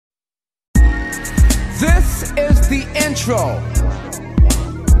This is the intro.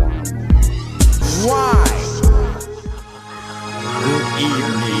 Why? Good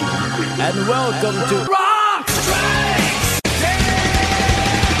evening, and welcome to Rock Strikes!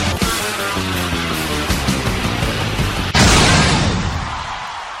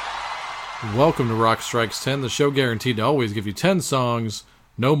 Welcome to Rock Strikes 10, the show guaranteed to always give you 10 songs,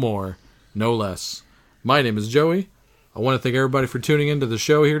 no more, no less. My name is Joey. I want to thank everybody for tuning into the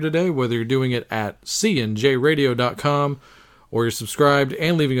show here today, whether you're doing it at cnjradio.com or you're subscribed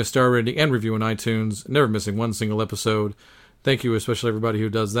and leaving a star rating and review on iTunes, never missing one single episode. Thank you, especially everybody who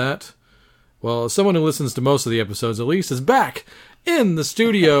does that. Well, someone who listens to most of the episodes, at least, is back in the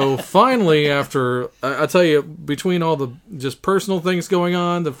studio, finally, after, I tell you, between all the just personal things going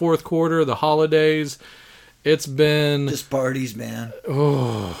on, the fourth quarter, the holidays, it's been... just parties, man.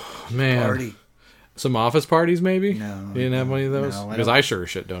 Oh, man. Party. Some office parties, maybe? No. You didn't have any of those? No, Because I sure as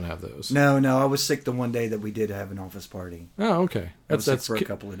shit don't have those. No, I was sick the one day that we did have an office party. Oh, okay. I was sick for a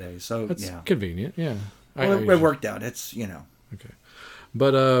couple of days, so that's yeah. convenient, yeah. Well, it worked out. It's, Okay.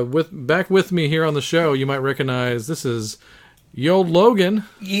 But back with me here on the show, you might recognize this is Ye Old Logan.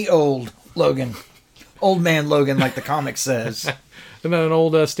 Ye old Logan. Old man Logan, like the comic says. Isn't that an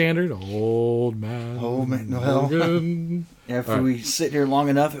old standard? Old man Logan. Yeah, if we sit here long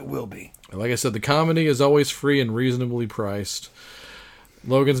enough, it will be. Like I said, the comedy is always free and reasonably priced.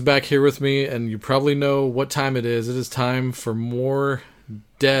 Logan's back here with me, and you probably know what time it is. It is time for more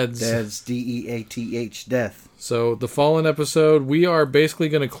Deads. Deads, D-E-A-T-H, death. So, the Fallen episode, we are basically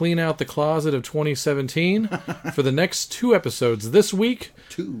going to clean out the closet of 2017 for the next 2 episodes this week.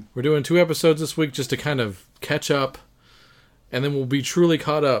 2. We're doing 2 episodes this week just to kind of catch up, and then we'll be truly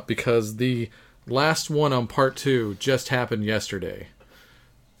caught up because the last one on part 2 just happened yesterday.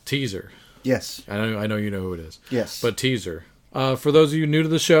 Teaser. Yes. I know you know who it is. Yes. But teaser. For those of you new to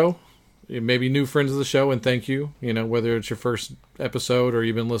the show, maybe new friends of the show, and thank you. Whether it's your first episode or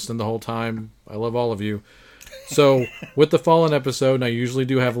you've been listening the whole time, I love all of you. So, with the Fallen episode, and I usually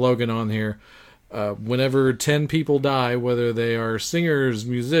do have Logan on here, whenever 10 people die, whether they are singers,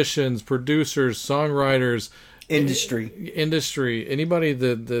 musicians, producers, songwriters... Industry. Anybody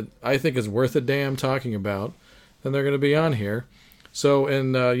that I think is worth a damn talking about, then they're going to be on here. So,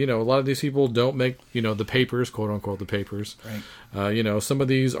 and, a lot of these people don't make, the papers, quote-unquote, the papers. Right. Some of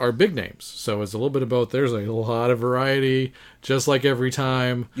these are big names. So it's a little bit of both. There's a lot of variety, just like every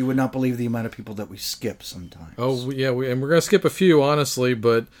time. You would not believe the amount of people that we skip sometimes. Oh, yeah, and we're going to skip a few, honestly,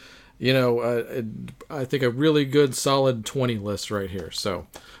 but, I think a really good, solid 20 list right here. So,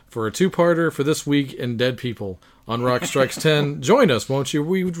 for a 2-parter for this week in Dead People on Rock Strikes 10, join us, won't you?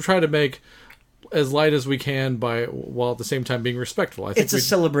 We try to make... as light as we can while at the same time being respectful. I think it's a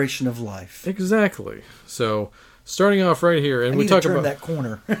celebration of life. Exactly. So, starting off right here, and we talk about that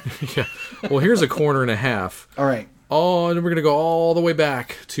corner. Yeah. Well, here's a corner and a half. All right. Oh, and we're going to go all the way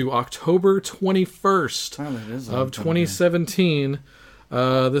back to October 21st of 2017.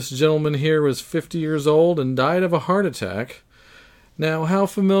 This gentleman here was 50 years old and died of a heart attack. Now, how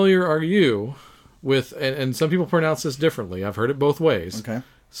familiar are you with, and some people pronounce this differently. I've heard it both ways. Okay.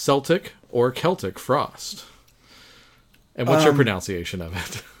 Celtic or Celtic frost? And what's your pronunciation of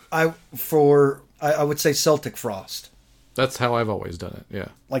it? I would say Celtic frost. That's how I've always done it, yeah.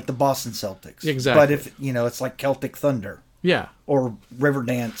 Like the Boston Celtics. Exactly. But if, it's like Celtic Thunder. Yeah. Or River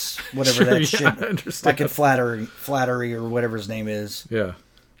Dance, whatever Sure, that yeah, shit. I understand. Like in Flattery or whatever his name is. Yeah.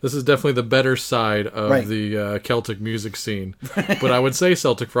 This is definitely the better side of the Celtic music scene. But I would say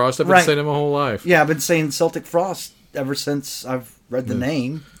Celtic frost. I've been saying it my whole life. Yeah, I've been saying Celtic frost ever since I've read the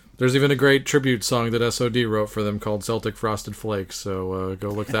name. There's even a great tribute song that SOD wrote for them called Celtic Frosted Flakes, so go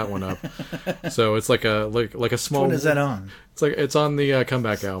look that one up. So it's like a small... When is that on? It's on the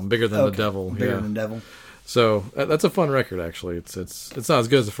comeback album, Bigger Than the Devil. Bigger Than the Devil. So that's a fun record, actually. It's not as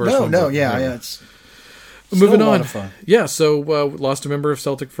good as the first one. No, it's moving on. on. A lot of fun. Yeah, so lost a member of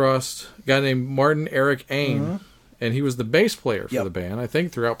Celtic Frost, a guy named Martin Eric Ain, and he was the bass player for the band, I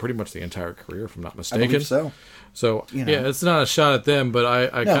think, throughout pretty much the entire career, if I'm not mistaken. I believe so. So, yeah, it's not a shot at them, but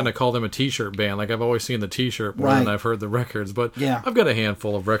I kind of call them a T-shirt band. Like, I've always seen the T-shirt more than I've heard the records. But I've got a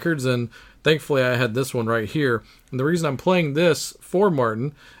handful of records, and thankfully I had this one right here. And the reason I'm playing this for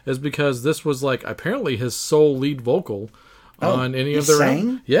Martin is because this was, apparently his sole lead vocal on any of their...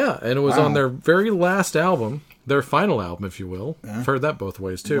 sang? Yeah, and it was on their very last album, their final album, if you will. I've heard that both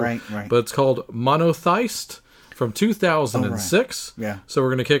ways, too. Right. But it's called Monotheist from 2006. Yeah. So we're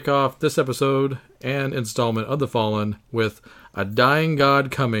going to kick off this episode and installment of The Fallen with A Dying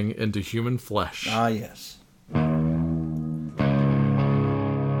God Coming into Human Flesh. Ah, yes.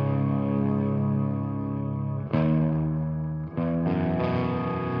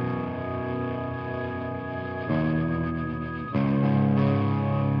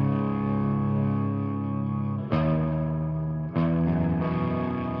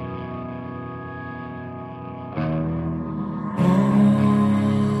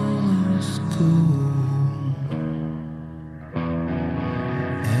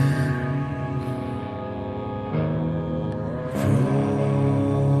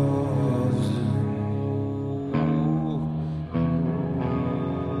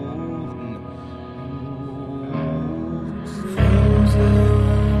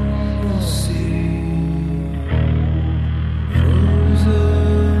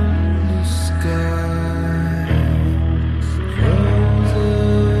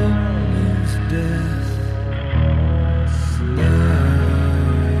 Dead.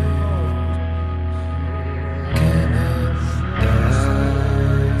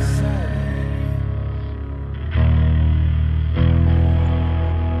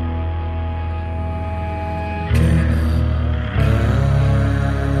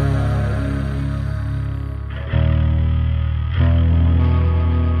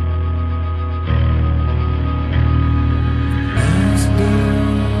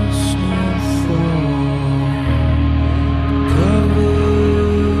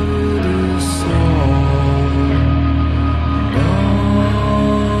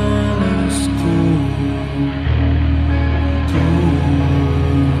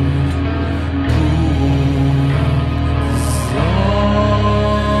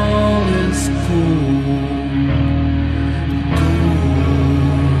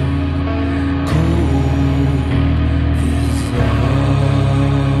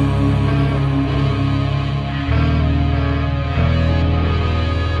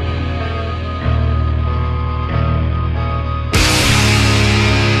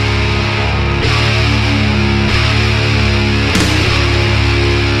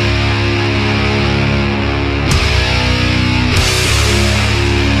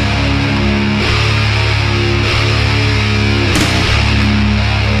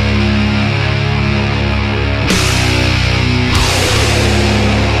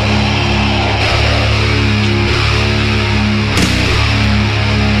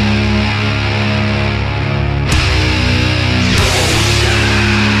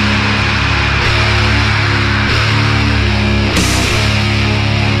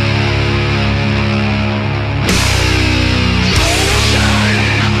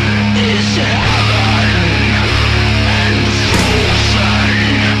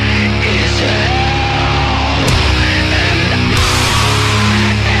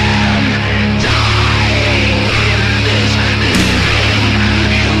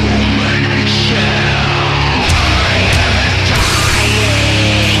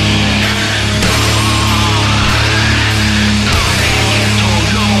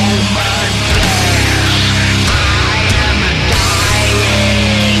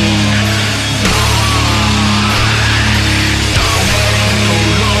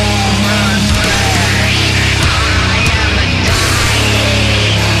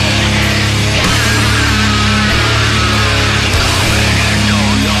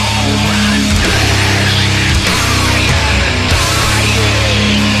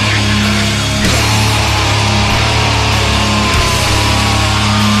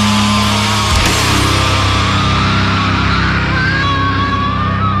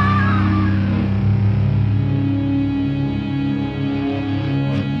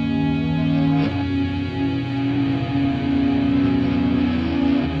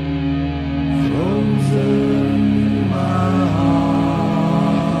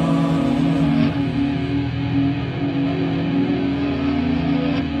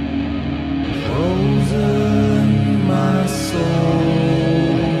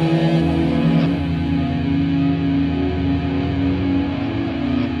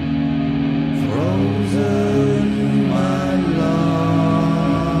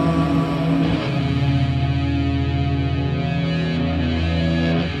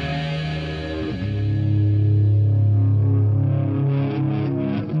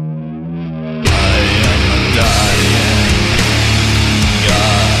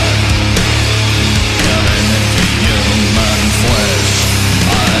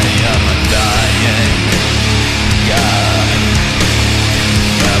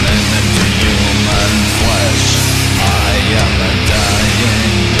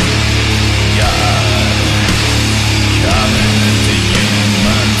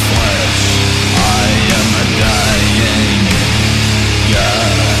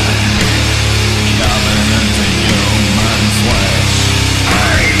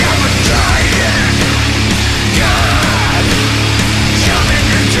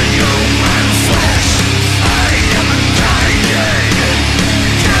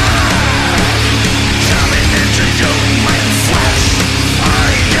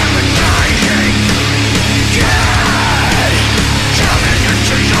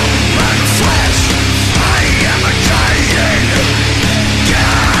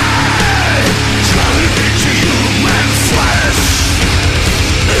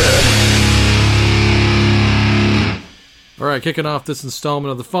 right, kicking off this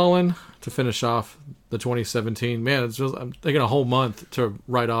installment of The Fallen to finish off the 2017. Man, I'm taking a whole month to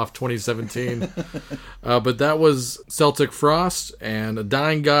write off 2017. But that was Celtic Frost and A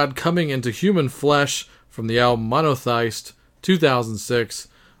Dying God Coming into Human Flesh from the album Monotheist, 2006.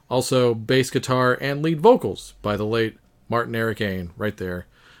 Also, bass guitar and lead vocals by the late Martin Eric Ain, right there.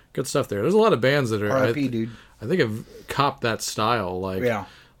 Good stuff there. There's a lot of bands that are, R.I.P., dude. I think have copped that style,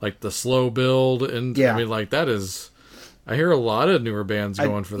 like the slow build, and I mean, like that is. I hear a lot of newer bands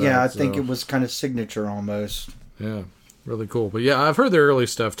going for that. Yeah, I think it was kind of signature almost. Yeah, really cool. But yeah, I've heard their early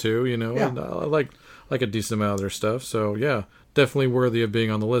stuff too. You know, yeah. And I like a decent amount of their stuff. So yeah, definitely worthy of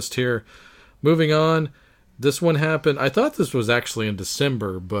being on the list here. Moving on, this one happened. I thought this was actually in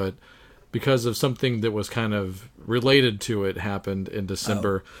December, but because of something that was kind of related to it, happened in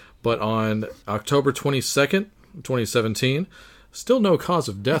December. But on October 22nd, 2017, still no cause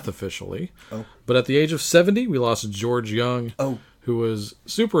of death officially. But at the age of 70, we lost George Young, who was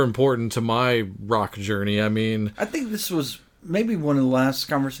super important to my rock journey. I mean, I think this was maybe one of the last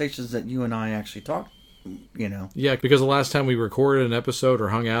conversations that you and I actually talked, you know. Yeah, because the last time we recorded an episode or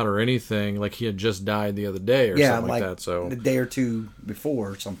hung out or anything, like he had just died the other day or something like that. So a day or two before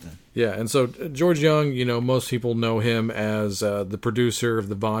or something. Yeah, and so George Young, you know, most people know him as the producer of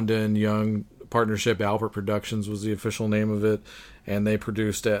the Vonda and Young partnership. Albert Productions was the official name of it, and they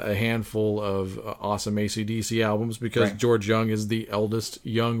produced a handful of awesome AC/DC albums because George Young is the eldest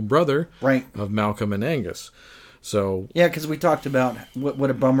young brother of Malcolm and Angus. So yeah, because we talked about what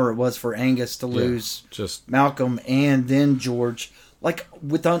a bummer it was for Angus to lose just Malcolm and then George, like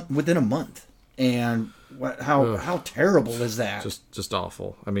within a month, and how terrible is that? Just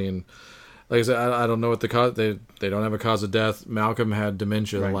awful. I mean, like I said, I don't know what the cause. They don't have a cause of death. Malcolm had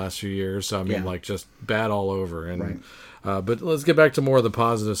dementia the last few years, so I mean, like just bad all over. And but let's get back to more of the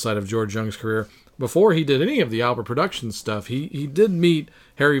positive side of George Young's career. Before he did any of the Albert Productions stuff, he did meet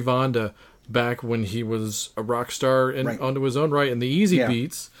Harry Vonda back when he was a rock star onto his own right in the Easy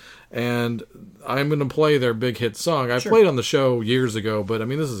Beats. And I'm going to play their big hit song. I played on the show years ago, but I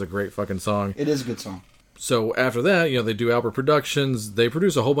mean, this is a great fucking song. It is a good song. So after that, you know, they do Albert Productions. They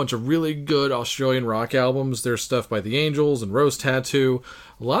produce a whole bunch of really good Australian rock albums. There's stuff by The Angels and Rose Tattoo.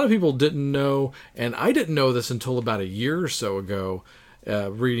 A lot of people didn't know, and I didn't know this until about a year or so ago,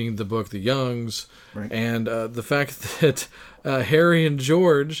 reading the book The Youngs, and the fact that Harry and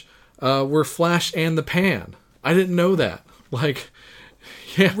George were Flash and the Pan. I didn't know that. Like,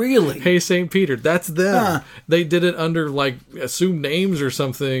 yeah, really? Hey, St. Peter, that's them. They did it under, like, assumed names or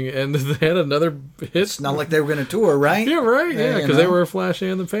something, and they had another hit. It's not like they were going to tour, right? Yeah, right, yeah, because they were Flash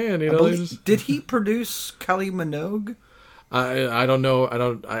and the Pan. You know, did he produce Kylie Minogue? I don't know.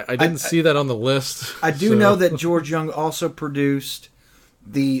 I didn't see that on the list. I do know that George Young also produced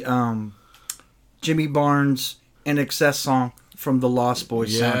the Jimmy Barnes and Excess song from the Lost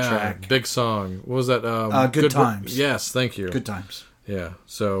Boys soundtrack. Big song. What was that? Good Times. Yes, thank you. Good Times. Yeah.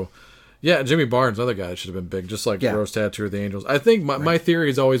 So, yeah, Jimmy Barnes, other guy, should have been big, just like Rose Tattoo or The Angels. I think my theory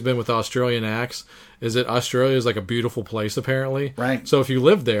has always been with Australian acts is that Australia is like a beautiful place, apparently. Right. So if you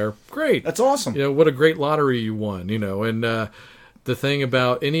live there, great. That's awesome. You know, what a great lottery you won, you know. And the thing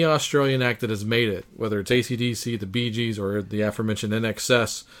about any Australian act that has made it, whether it's AC/DC, the Bee Gees, or the aforementioned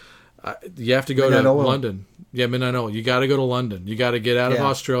NXS, you have to go to London. Yeah, Midnight Oil. You got to go to London. You got to get out of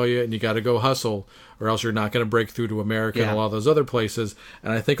Australia, and you got to go hustle, or else you're not going to break through to America and a lot of those other places.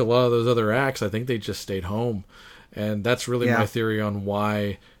 And I think a lot of those other acts, I think they just stayed home, and that's really my theory on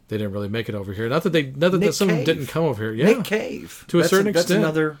why they didn't really make it over here. Not that some of them didn't come over here. Yeah, Nick Cave to a certain extent.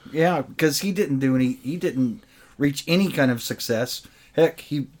 That's another because he didn't reach any kind of success. Heck,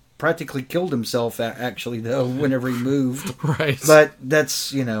 he practically killed himself actually though whenever he moved. Right, but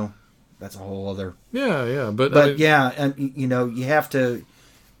that's that's a whole other. But I mean, and you have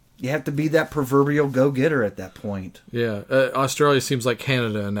to be that proverbial go-getter at that point. Yeah, Australia seems like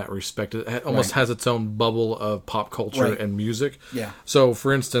Canada in that respect. It almost has its own bubble of pop culture and music. Yeah. So,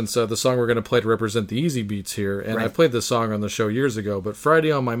 for instance, the song we're going to play to represent the Easy Beats here, and I played this song on the show years ago, but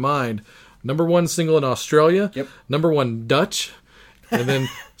Friday on My Mind, #1 single in Australia, #1 Dutch, and then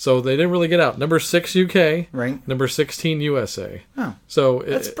so they didn't really get out. #6 UK, #16 USA. Oh, so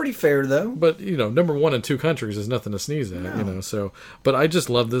that's pretty fair though. But #1 in 2 countries is nothing to sneeze at. No. So but I just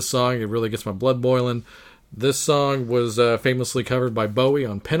love this song. It really gets my blood boiling. This song was famously covered by Bowie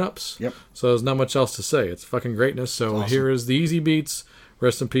on Pinups. Yep. So there's not much else to say. It's fucking greatness. So here is the Easy Beats.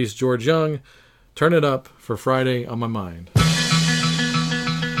 Rest in peace, George Young. Turn it up for Friday on My Mind.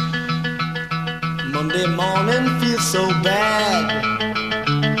 Monday morning feels so bad.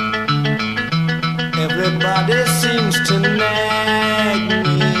 Everybody seems to nag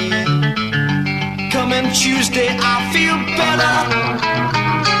me. Coming Tuesday I feel bad.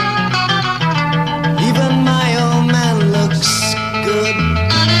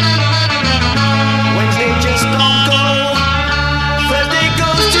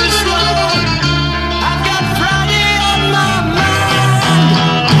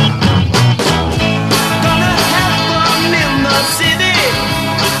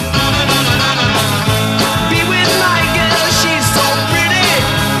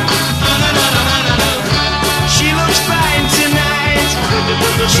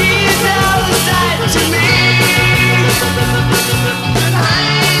 She's out of sight to me.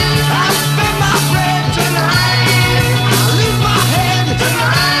 Tonight, I spend my bread tonight. I lose my head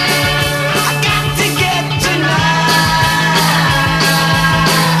tonight. I got to get tonight.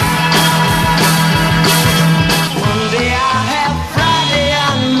 Monday I have Friday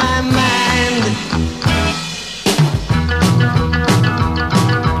on my mind.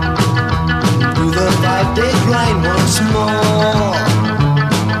 Do the 5-day grind once more.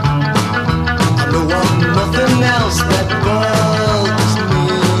 I know I'm nothing else that bugs me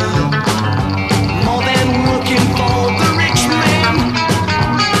more than working for the rich man.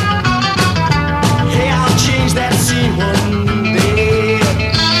 Hey, I'll change that scene one day.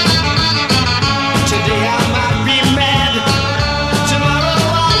 Today I might be mad, tomorrow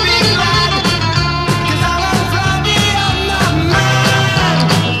I'll be glad, 'cause I'm on Friday on my mind.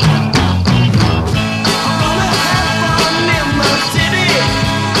 I'm gonna have fun in my city.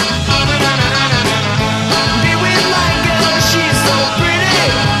 Be with my girl, she's so pretty.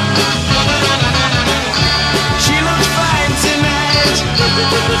 She looks fine tonight.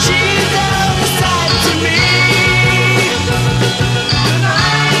 She's out of sight to me.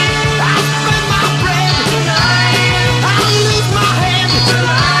 Tonight, I spend my bread tonight. I lose my head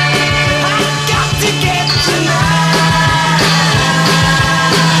tonight. I got to get tonight.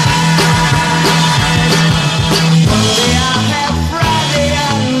 Monday I have Friday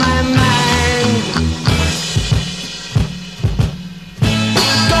on my mind.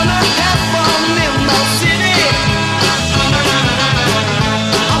 Gonna have fun in the city.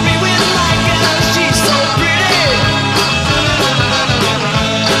 I'll be with my girl, she's so pretty.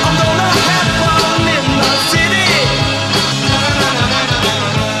 I'm gonna have fun in the city.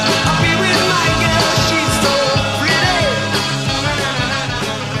 I'll be with my girl, she's so pretty.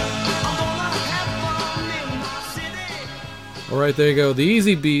 I'm gonna have fun in the city. All right, there you go. The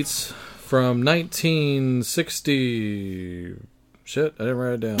Easy Beats from 1960. Shit, I didn't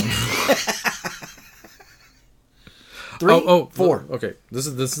write it down. 3, 4. Okay, this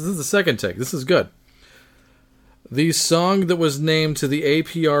is the second take. This is good. The song that was named to the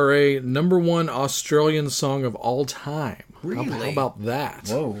APRA #1 Australian song of all time. Really? How about that?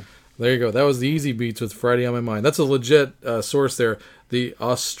 Whoa. There you go. That was the Easy Beats with Friday on My Mind. That's a legit source there. The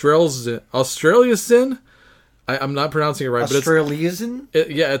Australian. I'm not pronouncing it right, Australian? but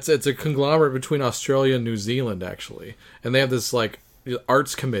it's a conglomerate between Australia and New Zealand actually, and they have this like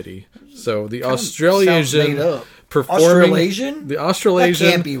arts committee. So the Sounds made Australasian up. performing Australasian? the Australasian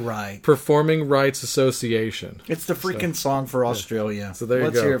That can't be right. Performing Rights Association. It's the freaking song for Australia. So there you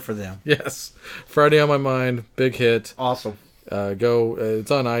Let's go. hear it for them. Yes, Friday on My Mind, big hit. Awesome.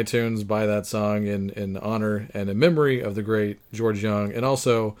 It's on iTunes. Buy that song in honor and in memory of the great George Young, and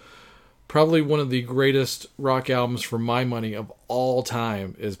also probably one of the greatest rock albums for my money of all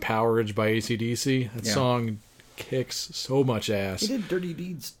time is Powerage by AC/DC. That song kicks so much ass. He did Dirty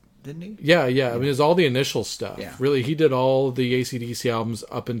Deeds, didn't he? Yeah. I mean, it's all the initial stuff. Yeah. Really, he did all the AC/DC albums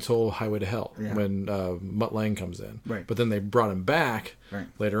up until Highway to Hell Yeah. when Mutt Lange comes in. Right. But then they brought him back Right.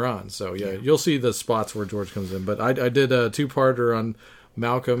 later on. So, you'll see the spots where George comes in. But I did a two-parter on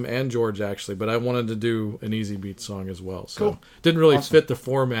Malcolm and George, actually. But I wanted to do an Easy Beat song as well. So, Cool. didn't really fit the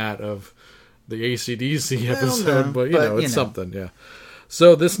format of the AC/DC episode. no, but, you know, it's something. Yeah.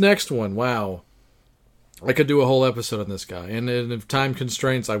 So, this next one, wow. I could do a whole episode on this guy, and if time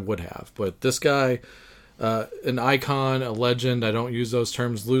constraints, I would have. But this guy, an icon, a legend. I don't use those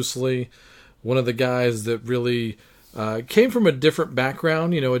terms loosely. One of the guys that really came from a different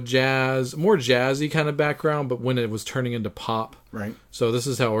background, you know, more jazzy kind of background, but when it was turning into pop. Right. So this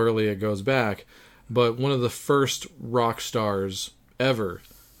is how early it goes back. But one of the first rock stars ever,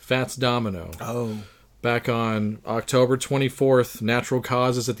 Fats Domino. Oh. Back on October 24th, natural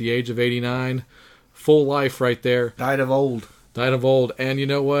causes at the age of 89. Full life right there. Died of old. And you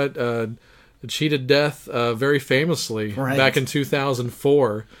know what? Cheated death very famously back in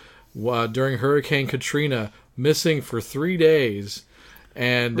 2004 during Hurricane Katrina, missing for 3 days.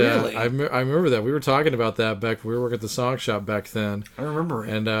 And Really? I remember that. We were talking about that back when we were working at the song shop back then. I remember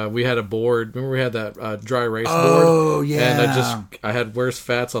it. And we had a board. Remember we had that dry erase board? Oh, yeah. And I had Where's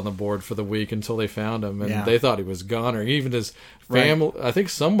Fats on the board for the week until they found him. And they thought he was gone. Or even his family, I think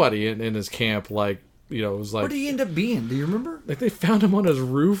somebody in his camp, like, you know, it was like... Where did he end up being? Do you remember? Like they found him on his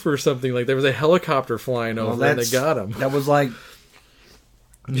roof or something. Like there was a helicopter flying over and they got him. That was like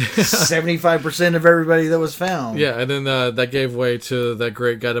 75% of everybody that was found. Yeah, and then that gave way to that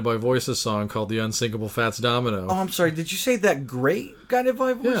great Guided by Voices song called The Unsinkable Fats Domino. Oh, I'm sorry. Did you say that great Guided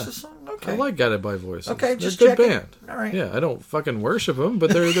by Voices song? Okay. I like Guided by Voices. Okay, just they're a good checking. band. All right. Yeah, I don't fucking worship them,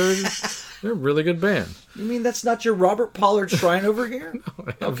 but they're They're a really good band. You mean that's not your Robert Pollard shrine over here?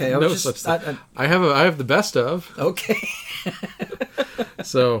 Okay, I have the best of. Okay.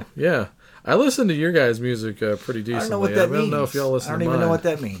 So yeah, I listen to your guys' music pretty decently. I don't know what that means. I don't know if y'all listen. I don't even know what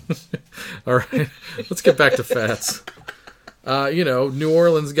that means. All right, let's get back to Fats. New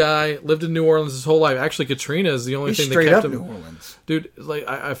Orleans guy, lived in New Orleans his whole life. Actually, Katrina is the only thing that kept him. New Orleans. Dude, like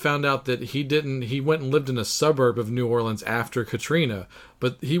I found out that he went and lived in a suburb of New Orleans after Katrina,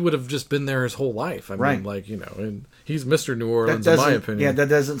 but he would have just been there his whole life. I mean, and he's Mr. New Orleans in my opinion. Yeah, that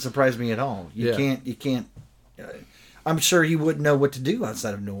doesn't surprise me at all. You can't. I'm sure he wouldn't know what to do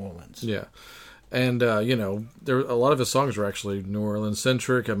outside of New Orleans. Yeah. And, there a lot of his songs are actually New Orleans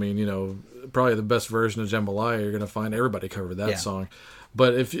centric. I mean, probably the best version of Jambalaya, you're going to find everybody covered that song.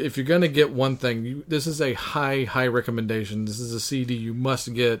 But if you're going to get one thing, this is a high recommendation. This is a CD you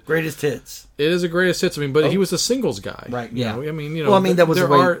must get. Greatest hits. It is a greatest hits. I mean, but he was a singles guy. Right, yeah. That was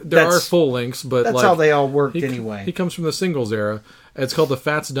there are full lengths, but that's how they all worked anyway. He comes from the singles era. It's called the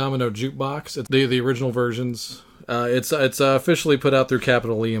Fats Domino Jukebox. It's the original versions. It's officially put out through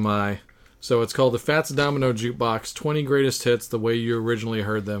Capital EMI. So it's called the Fats Domino Jukebox, 20 Greatest Hits the way you originally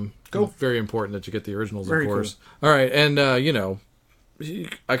heard them. Cool. Very important that you get the originals, Very of course. Cool. All right, and,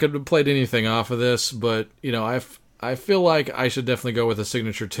 I could have played anything off of this, but, I feel like I should definitely go with a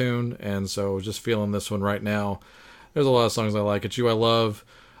signature tune, and so just feeling this one right now. There's a lot of songs I like. It's You I Love.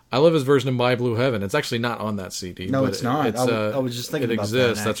 I love his version of My Blue Heaven. It's actually not on that CD. No, it's not. I was just thinking about that. It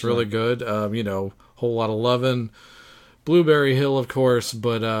exists. That's really good. Whole Lot of Lovin'. Blueberry Hill, of course,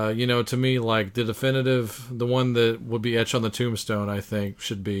 but, to me, like, the definitive, the one that would be etched on the tombstone, I think,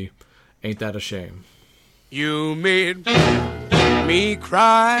 should be Ain't That a Shame. You made me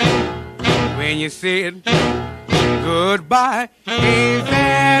cry when you said goodbye. Ain't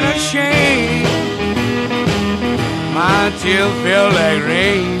that a shame? My tears feel like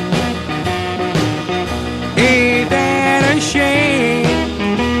rain. Ain't that a shame?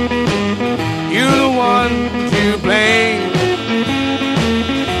 You're the one to blame.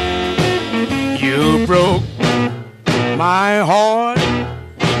 You broke my heart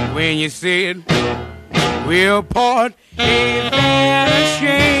when you said we'll part. Ain't that a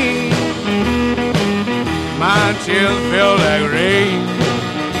shame? My tears feel like rain.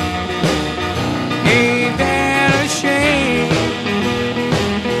 Ain't that a shame?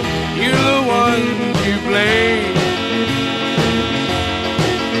 You're the one to blame.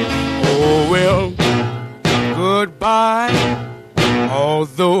 Oh well, goodbye.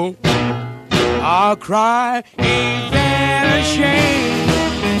 Although I'll cry, ain't that a shame?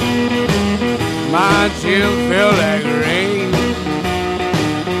 My tears feel like rain.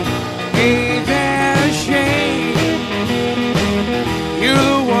 Ain't that a shame? You're the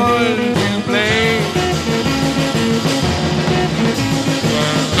one to blame.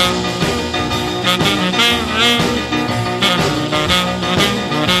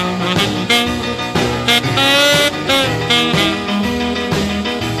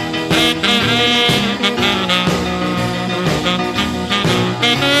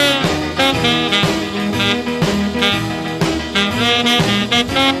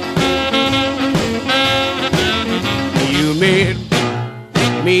 You made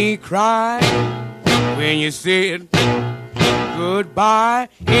me cry when you said goodbye.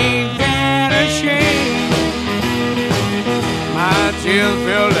 Ain't that a shame? My tears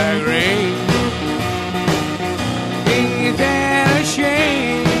feel like rain. Ain't that a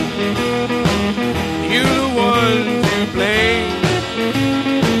shame? You're the one to blame.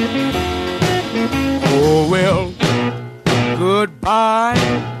 Oh well, goodbye.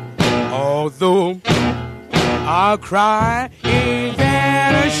 Although I'll cry, ain't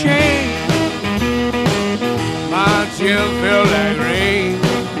that a shame? My tears feel like rain.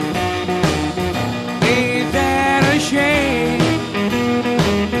 Ain't that a shame?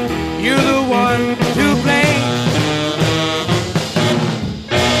 You're the one to blame.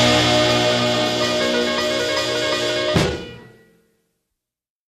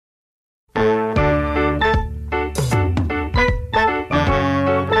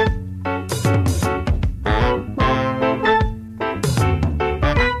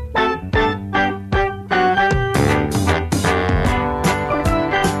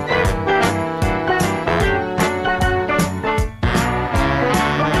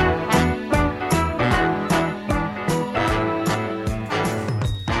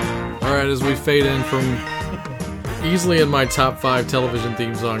 As we fade in from easily in my top 5 television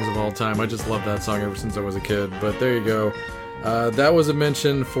theme songs of all time. I just love that song ever since I was a kid. But there you go. That was a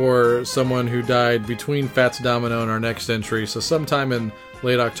mention for someone who died between Fats Domino and our next entry. So sometime in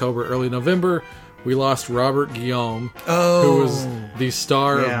late October, early November, we lost Robert Guillaume, Oh. who was the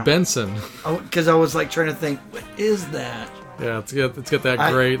star Yeah. of Benson. Oh, because I was like trying to think, what is that? Yeah, it's got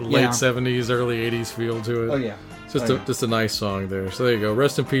that great late yeah. 70s, early 80s feel to it. Oh, yeah. It's just a nice song there. So there you go.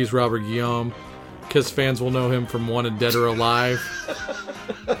 Rest in peace, Robert Guillaume. Kiss fans will know him from Wanted Dead or Alive.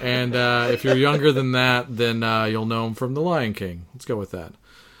 And if you're younger than that, then you'll know him from The Lion King. Let's go with that.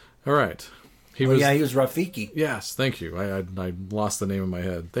 All right. He was Rafiki. Yes, thank you. I lost the name in my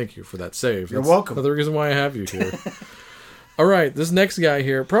head. Thank you for that save. You're welcome. Another reason why I have you here. All right, this next guy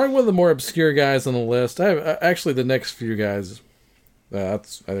here, probably one of the more obscure guys on the list. I have actually the next few guys.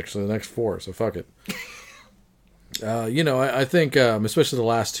 That's actually the next four. So fuck it. I think especially the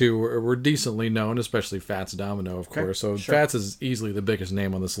last two were decently known, especially Fats Domino, of course. So sure. Fats is easily the biggest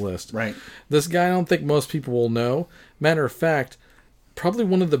name on this list. Right. This guy, I don't think most people will know. Matter of fact, probably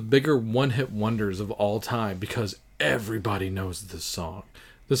one of the bigger one-hit wonders of all time because everybody knows this song.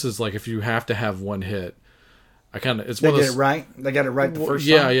 This is like if you have to have one hit. They get it right. They got it right the first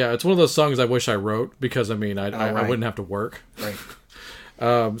yeah, time. Yeah. It's one of those songs I wish I wrote because I wouldn't have to work. Right.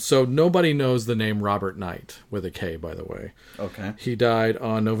 So nobody knows the name Robert Knight with a K, by the way. Okay. He died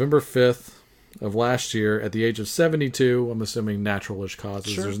on November 5th of last year at the age of 72. I'm assuming natural-ish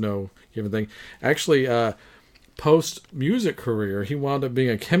causes. Sure. There's no given thing. Actually, post-music career, he wound up being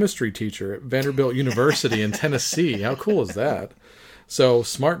a chemistry teacher at Vanderbilt University in Tennessee. How cool is that? So,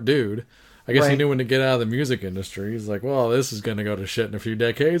 smart dude. I guess he knew when to get out of the music industry. He's like, well, this is going to go to shit in a few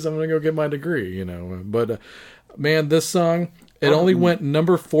decades. I'm going to go get my degree, But, man, this song, it only went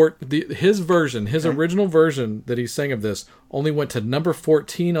number 4. His original version that he sang of this only went to number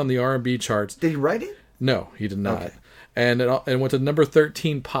 14 on the R&B charts. Did he write it? No, he did not. Okay. And it went to number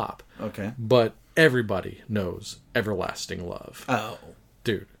 13 pop. Okay. But everybody knows Everlasting Love. Oh.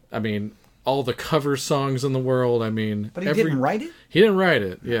 Dude, I mean, all the cover songs in the world, But he didn't write it? He didn't write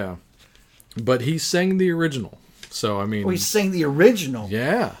it, yeah. But he sang the original. So, I mean... Oh, he sang the original?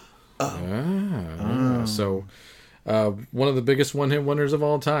 Yeah. Oh. Yeah. So, one of the biggest one-hit wonders of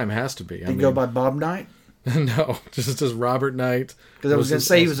all time has to be. Did he go by Bob Knight? No, just Robert Knight. Because I was going to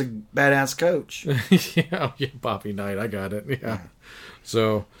say he was a badass coach. yeah, Bobby Knight. I got it. Yeah.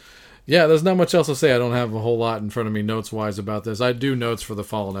 So, yeah, there's not much else to say. I don't have a whole lot in front of me notes-wise about this. I do notes for the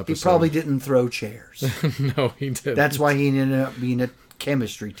fallen episode. He probably didn't throw chairs. No, he didn't. That's why he ended up being a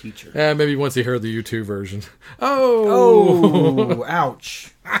chemistry teacher. Yeah, maybe once he heard the U2 version. Oh,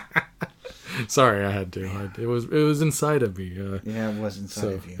 ouch. Sorry, I had to. It was inside of me. Yeah, it was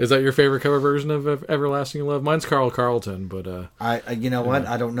inside of you. Is that your favorite cover version of Everlasting Love? Mine's Carl Carlton, but you know what?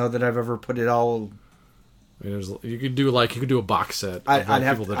 I don't know that I've ever put it all. You could do a box set of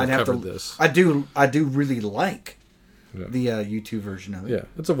people that have covered this. I do really like the U2 version of it. Yeah,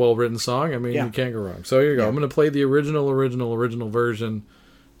 it's a well-written song. I mean, you can't go wrong. So here you go. I'm going to play the original version,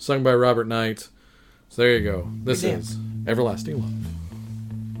 sung by Robert Knight. So there you go. This is Everlasting Love.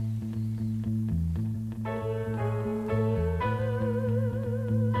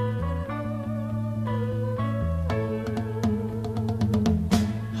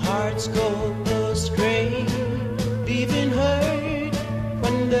 Hearts go astray, leaving hurt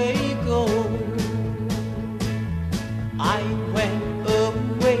when they go. I went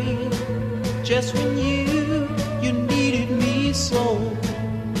away just when you needed me so.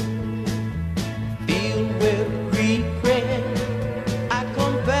 Filled with regret, I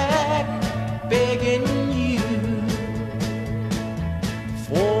come back begging you.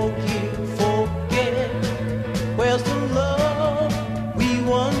 Forgive, forget, where's the love we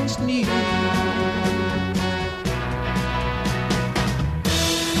once knew?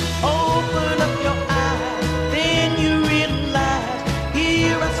 Open up your eyes, then you realize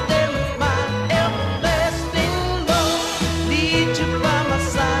here I stand with my everlasting love. Need you by my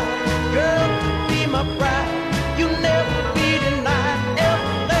side, girl, to be my bride. You never be denied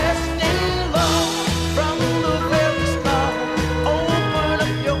everlasting love from the very start. Open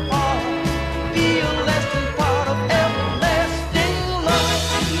up your heart, be a lasting part of everlasting love.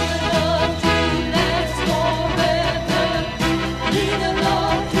 Need a love to last forever. Need a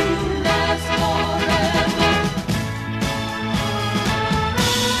love to last forever.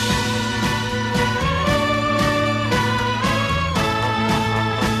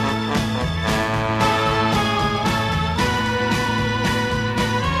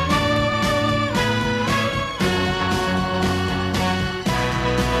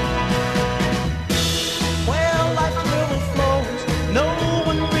 Well, life's river flows, no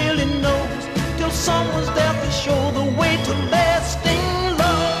one really knows till someone's there to show the way to lasting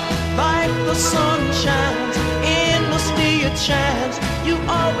love. Like the sun shines, endlessly it shines. You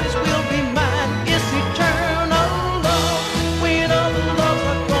always will be mine. It's eternal love. When other loves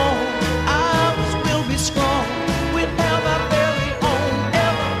are gone, I was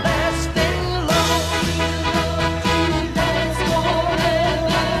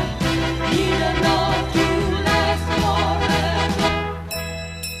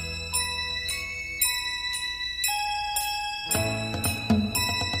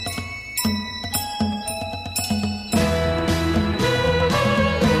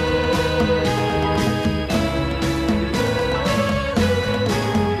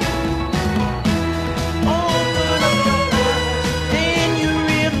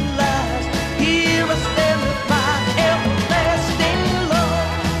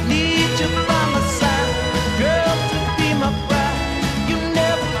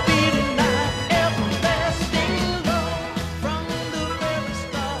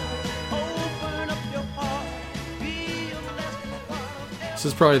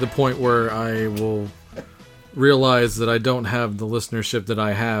probably the point where I will realize that I don't have the listenership that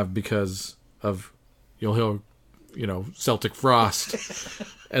I have because of You'll Hear, Celtic Frost,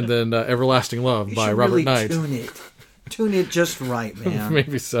 and then Everlasting Love by Robert really Knight. Tune it just right, man.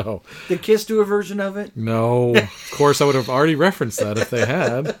 Maybe so. Did Kiss do a version of it? No. Of course, I would have already referenced that if they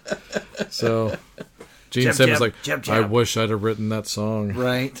had. So, Gene Simmons like, I wish I'd have written that song.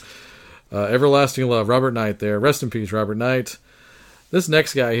 Right. Everlasting Love, Robert Knight there. Rest in peace, Robert Knight. This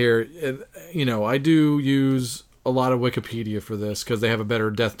next guy here, I do use a lot of Wikipedia for this because they have a better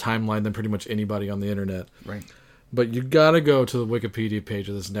death timeline than pretty much anybody on the internet. Right. But you gotta go to the Wikipedia page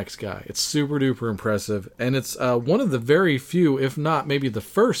of this next guy. It's super duper impressive, and it's one of the very few, if not maybe the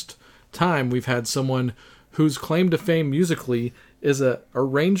first time we've had someone whose claim to fame musically is a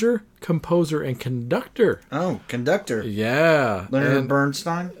arranger, composer, and conductor. Oh, conductor. Yeah. Leonard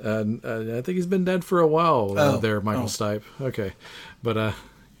Bernstein? I think he's been dead for a while Michael Stipe. Okay. But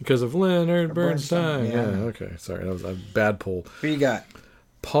because of Leonard Bernstein. Yeah, okay. Sorry, that was a bad pull. Who you got?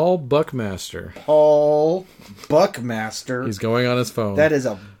 Paul Buckmaster. Paul Buckmaster. He's going on his phone. That is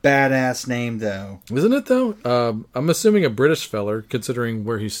a badass name, though. Isn't it, though? I'm assuming a British feller, considering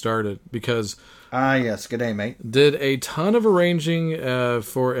where he started, because... yes. Good day, mate. Did a ton of arranging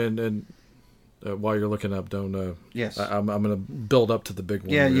for... And while you're looking up, don't... yes. I'm going to build up to the big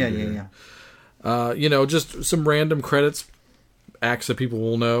one. Yeah. Just some random credits, acts that people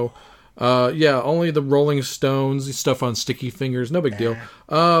will know. Only the Rolling Stones, stuff on Sticky Fingers, no big deal.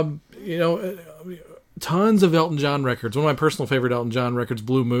 Tons of Elton John records. One of my personal favorite Elton John records,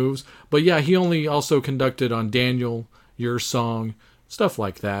 Blue Moves. But yeah, he only also conducted on Daniel, Your Song, stuff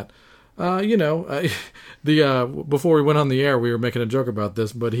like that. Before we went on the air, we were making a joke about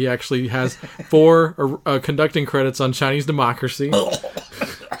this, but he actually has 4 conducting credits on Chinese Democracy.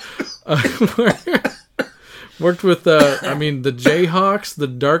 Worked with, the Jayhawks, The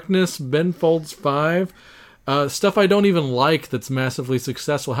Darkness, Ben Folds 5. Stuff I don't even like that's massively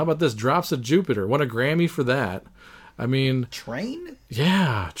successful. How about this? Drops of Jupiter. Won a Grammy for that. Train?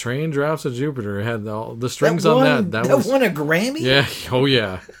 Yeah, Train, Drops of Jupiter. It had all the strings on that. That won a Grammy? Yeah. Oh,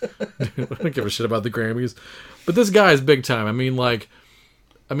 yeah. I don't give a shit about the Grammys. But this guy is big time.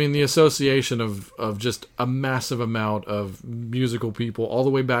 The association of just a massive amount of musical people all the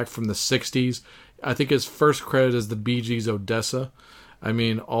way back from the 60s. I think his first credit is the Bee Gees' Odessa.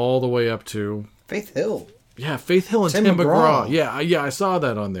 All the way up to... Faith Hill. Yeah, Faith Hill and Tim McGraw. Yeah, I saw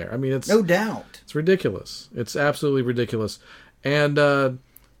that on there. It's... No doubt. It's ridiculous. It's absolutely ridiculous. And I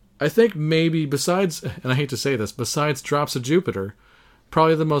think maybe besides... And I hate to say this, besides Drops of Jupiter,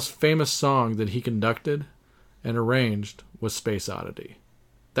 probably the most famous song that he conducted and arranged was Space Oddity.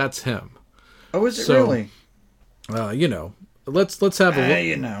 That's him. Oh, is it really? Let's have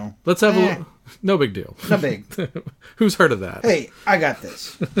a let's have a no big deal. No big. Who's heard of that? Hey, I got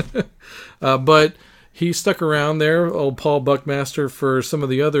this. But he stuck around there, old Paul Buckmaster, for some of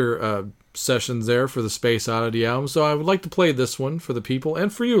the other sessions there for the Space Oddity album. So I would like to play this one for the people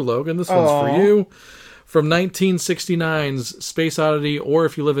and for you, Logan. This one's for you. From 1969's Space Oddity, or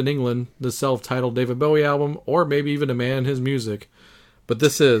if you live in England, the self-titled David Bowie album, or maybe even A Man and His Music. But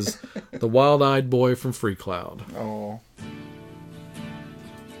this is The Wild-Eyed Boy from Free Cloud. Oh.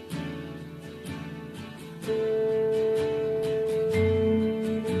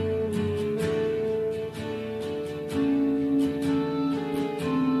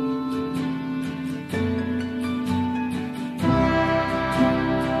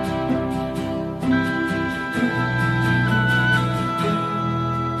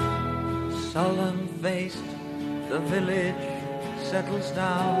 Solemn-faced, the village settles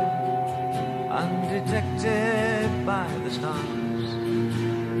down, undetected by the stars,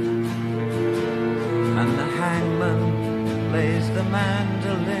 and the hangman plays the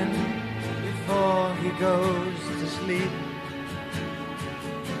mandolin before he goes to sleep,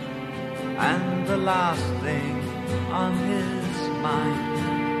 and the last thing on his mind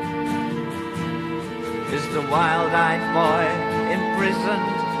is the wild-eyed boy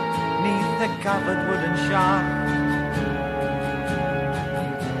imprisoned neath a covered wooden shaft,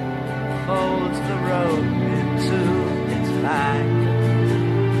 folds the rope into its bag,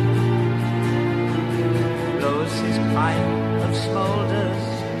 blows his pipe of smoulders,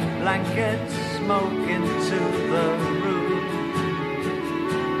 blankets smoke into the room,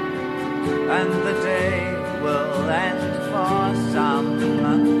 and the day will end for some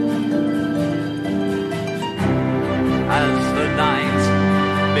as the night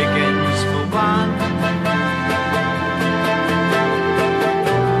begins for one.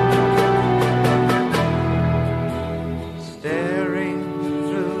 Staring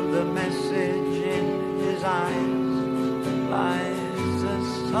through the message in his eyes lies a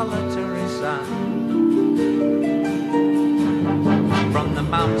solitary sun. From the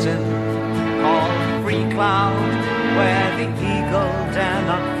mountain called Free Cloud, where the eagle dare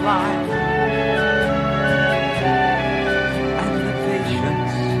not fly, and the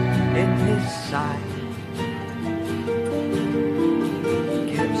patience in his sight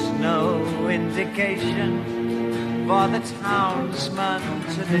gives no indication for the townsman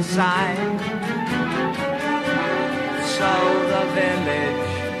to decide. So the village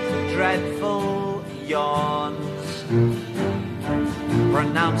dreadful yawns,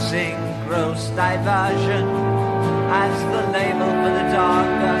 pronouncing gross diversion as the label for the dog.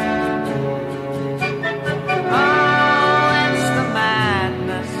 Oh, it's the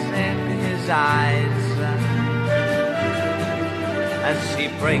madness in his eyes as he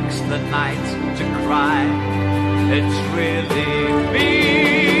breaks the night to cry, it's really me.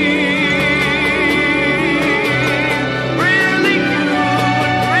 Really you,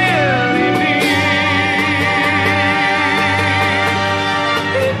 really me.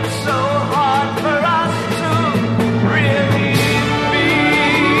 It's so hard for us to really be.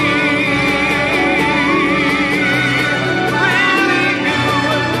 Really you,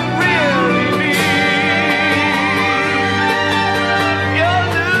 really me. You'll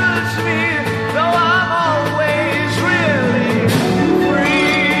lose me, though I'm always really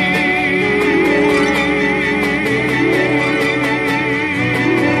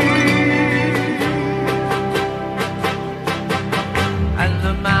and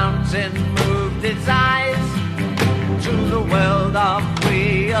the mountain moved its eyes to the world of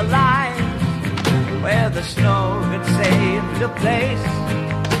realize, where the snow had saved a place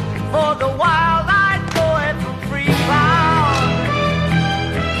for the wild-eyed boy from Free Cloud.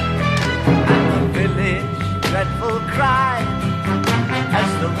 And the village dreadful cried as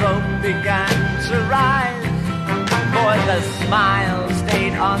the rope began to rise, for the smile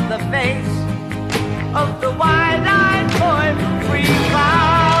stayed on the face of the wide-eyed boy from Free Cloud.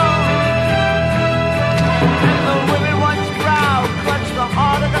 And the women once proud clutched the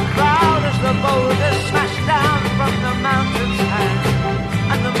heart of the crowd as the boulders smashed down from the mountain's hand.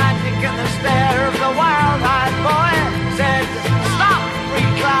 And the magic and the stare of the wild-eyed boy said, stop,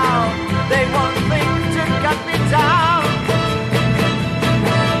 Free Cloud, they won't think to cut me down.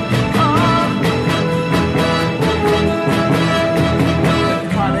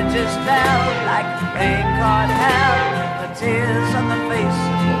 Cottages fell like rain caught hell, the tears on the face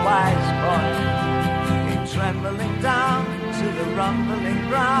of the wise boy came trembling down to the rumbling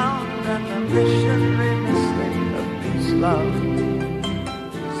ground, and the missionary mystic of peace love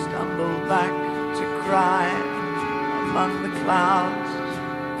stumbled back to cry among the clouds.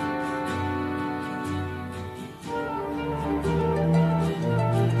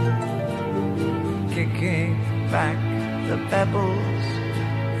 Kicking back the pebbles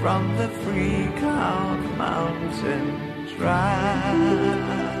from the Free Cloud Mountain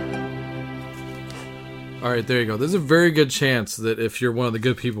Drive. All right, there you go. There's a very good chance that if you're one of the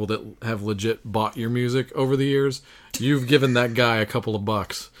good people that have legit bought your music over the years, you've given that guy a couple of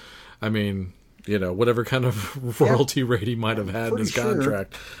bucks. I mean, you know, whatever kind of royalty rate he might have had in his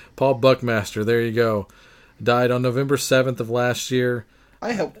contract. Paul Buckmaster, there you go. Died on November 7th of last year.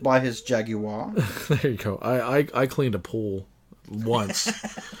 I helped buy his Jaguar. There you go. I cleaned a pool once.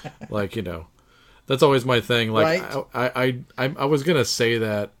 Like, you know, that's always my thing. Like, right. I was going to say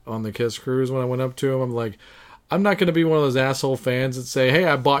that on the Kiss Cruise when I went up to him. I'm like, I'm not going to be one of those asshole fans that say, hey,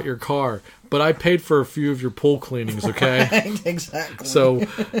 I bought your car, but I paid for a few of your pool cleanings, okay? Right, exactly. So,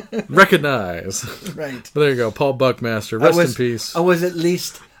 recognize. Right. But there you go. Paul Buckmaster. Rest in peace. I was at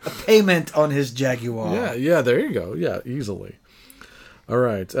least a payment on his Jaguar. Yeah, there you go. Yeah, easily. All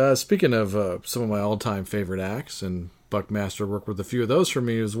right. Speaking of some of my all-time favorite acts, and Buckmaster worked with a few of those for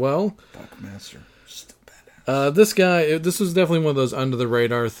me as well. Buckmaster, still badass. This guy, this was definitely one of those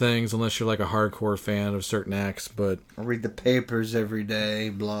under-the-radar things, unless you're like a hardcore fan of certain acts. But I read the papers every day,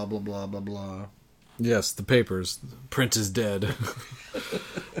 blah, blah, blah, blah, blah. Yes, the papers. Prince is dead.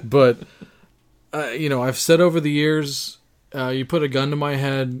 But, you know, I've said over the years... you put a gun to my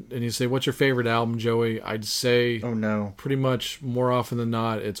head and you say, what's your favorite album, Joey? I'd say, oh no, pretty much more often than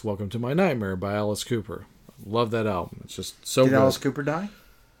not, it's Welcome to My Nightmare by Alice Cooper. Love that album. It's just so good. Did Alice Cooper die?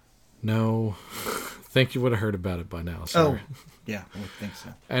 No. Think you would have heard about it by now. Sorry. Oh, yeah, I would think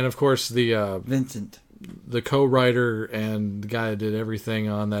so. And of course, the Vincent, the co-writer and the guy that did everything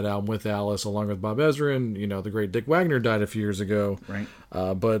on that album with Alice, along with Bob Ezrin, you know, the great Dick Wagner died a few years ago. Right.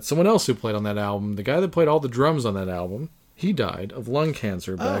 But someone else who played on that album, the guy that played all the drums on that album, he died of lung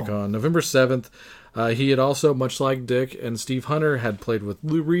cancer back on November 7th. He had also, much like Dick and Steve Hunter, had played with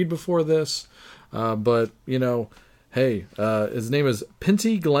Lou Reed before this. But, you know, Hey, his name is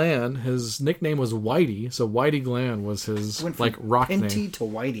Pinty Glan. His nickname was Whitey, so Whitey Glan was his rock name. Pinty to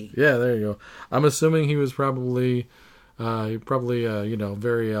Whitey. Yeah, there you go. I'm assuming he was probably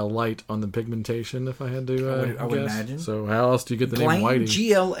very light on the pigmentation. If I had to, I would guess. imagine. So how else do you get the name Whitey?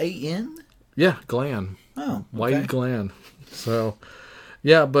 Glan? Yeah, Glan. Oh, okay. Whitey Glan. So,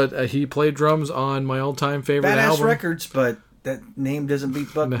 yeah, but he played drums on my all-time favorite Badass album. Records, but that name doesn't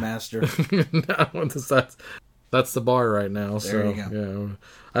beat Buckmaster. No, that's the bar right now. There you go. Yeah,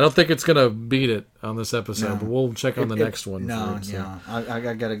 I don't think it's gonna beat it on this episode, but we'll check on the next one.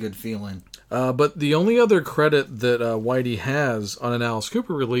 I got a good feeling. But the only other credit that Whitey has on an Alice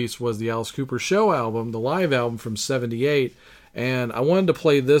Cooper release was the Alice Cooper Show album, the live album from '78, and I wanted to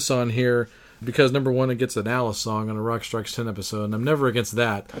play this on here because, number one, it gets an Alice song on a Rock Strikes 10 episode, and I'm never against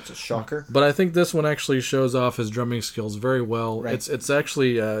that. That's a shocker. But I think this one actually shows off his drumming skills very well. Right. It's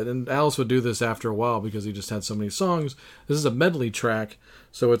actually, and Alice would do this after a while because he just had so many songs. This is a medley track,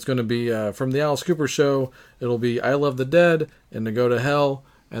 so it's going to be from the Alice Cooper Show. It'll be I Love the Dead and To Go to Hell,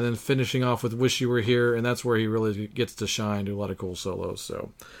 and then finishing off with Wish You Were Here, and that's where he really gets to shine, do a lot of cool solos. So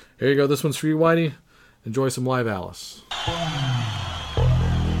here you go. This one's for you, Whitey. Enjoy some live Alice.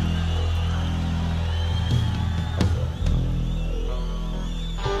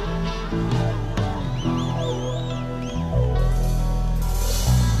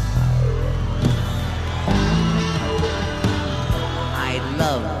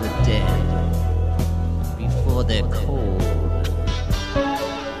 Love the dead before they're cold.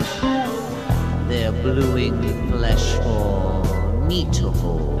 Their bluing flesh for me to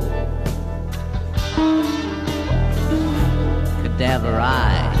hold. Cadaver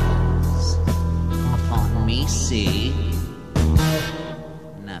eyes upon me see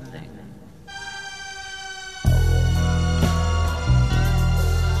nothing.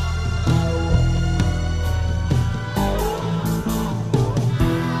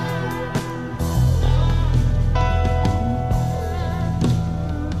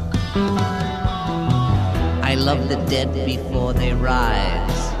 I love the dead before they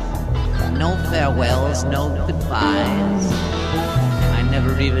rise. No farewells, no goodbyes. I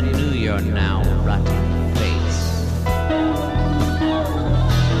never even knew your now rotting face.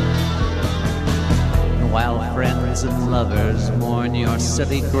 And while friends and lovers mourn your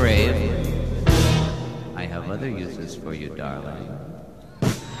silly grave, I have other uses for you, darling.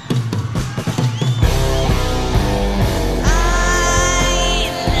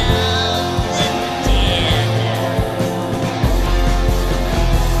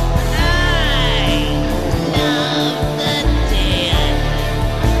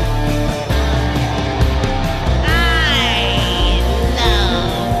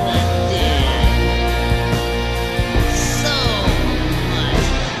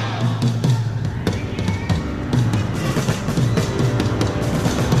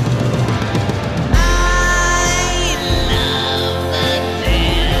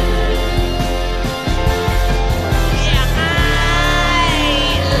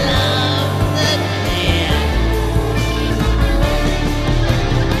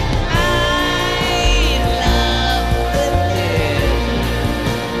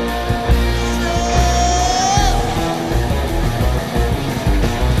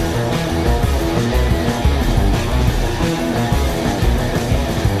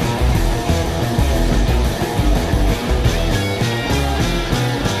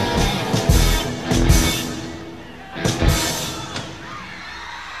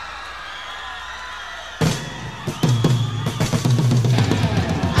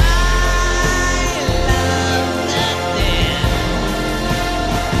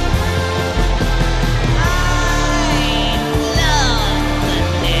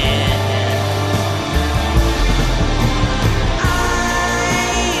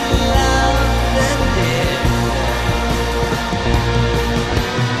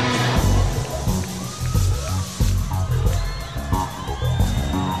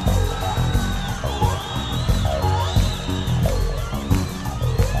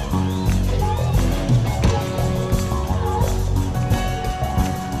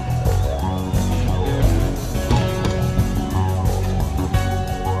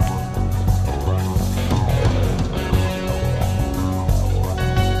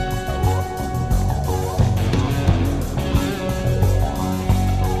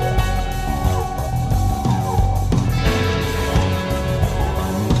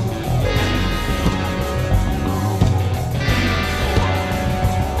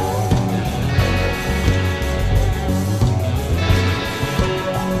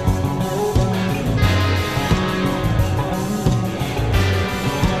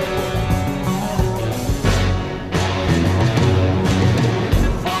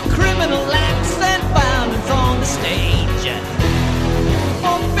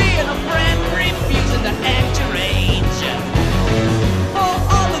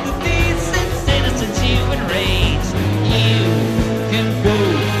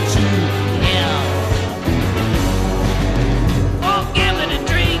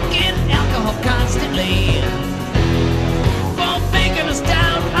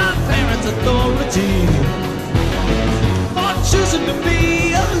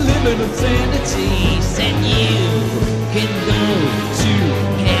 be a limit of sanity. Said you can go to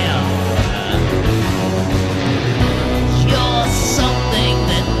hell. You're something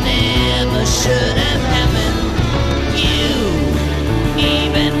that never should have happened. You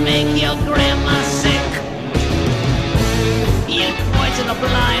even make your grandma sick. You'd poison a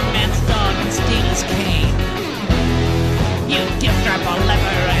blind man's dog and steal his cane. You'd gift wrap a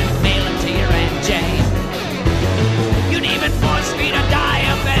leper and mail it to your Aunt Jane. You'd even force me to die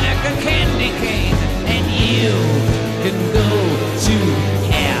a vinegar candy cane. And you can go to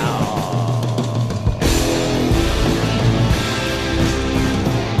hell.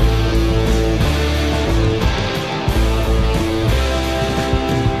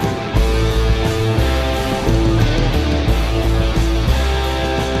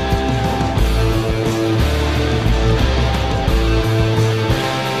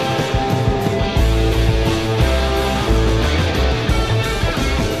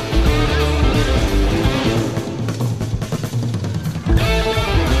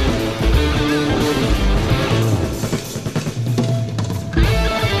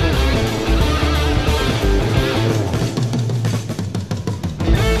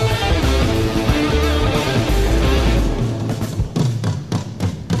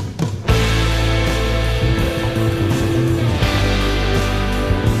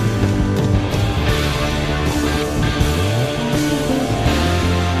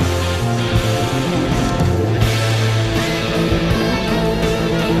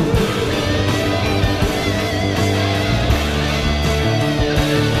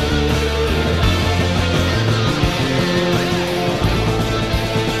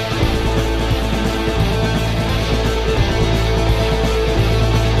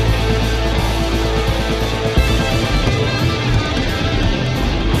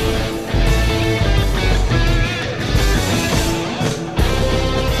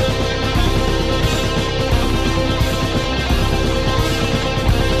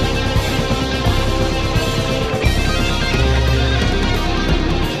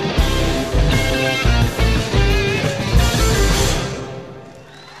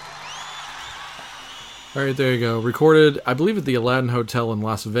 All right, there you go. Recorded, I believe, at the Aladdin Hotel in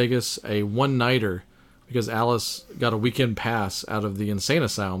Las Vegas, a one-nighter, because Alice got a weekend pass out of the insane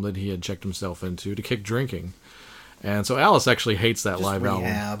asylum that he had checked himself into to kick drinking. And so Alice actually hates that live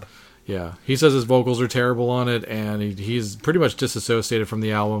album. Yeah. He says his vocals are terrible on it, and he's pretty much disassociated from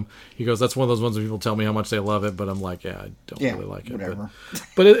the album. He goes, that's one of those ones where people tell me how much they love it, but I'm like, yeah, I don't really like it. Whatever.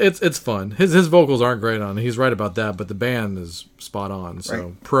 But it's fun. His vocals aren't great on it. He's right about that, but the band is spot on.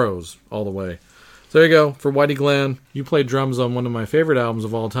 So pros all the way. So there you go. For Whitey Glenn, you played drums on one of my favorite albums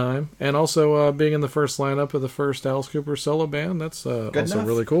of all time, and also being in the first lineup of the first Alice Cooper solo band. That's also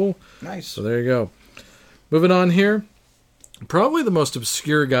really cool. Nice. So there you go. Moving on here. Probably the most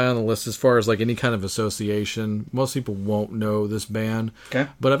obscure guy on the list as far as like any kind of association. Most people won't know this band. Okay.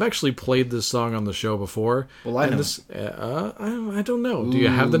 But I've actually played this song on the show before. Well, I know. This, I don't know. Do you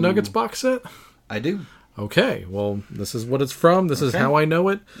have the Nuggets box set? I do. Okay, well, this is what it's from. This is how I know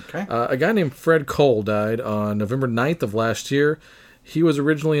it. Okay. A guy named Fred Cole died on November 9th of last year. He was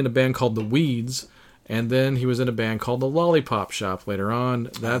originally in a band called The Weeds, and then he was in a band called The Lollipop Shop later on.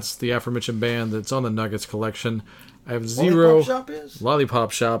 That's the aforementioned band that's on the Nuggets collection. I have zero... Lollipop Shop is?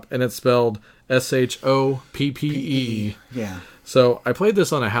 Lollipop Shop, and it's spelled S-H-O-P-P-E. Yeah. So I played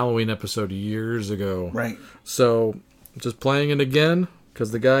this on a Halloween episode years ago. Right. So just playing it again...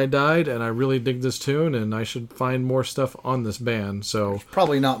 because the guy died, and I really dig this tune, and I should find more stuff on this band. So there's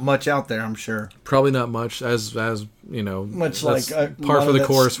probably not much out there, I'm sure. Probably not much, as you know, much like par for the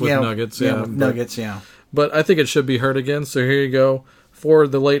course with Nuggets. Yeah, Nuggets. Yeah. But I think it should be heard again. So here you go for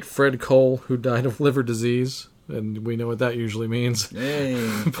the late Fred Cole, who died of liver disease, and we know what that usually means. Hey,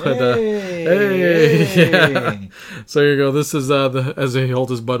 but, yeah. So here you go. This is as he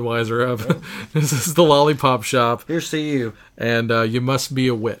holds his Budweiser up. This is the Lollipop Shop. Here's to you. And You Must Be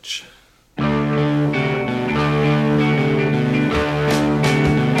a Witch.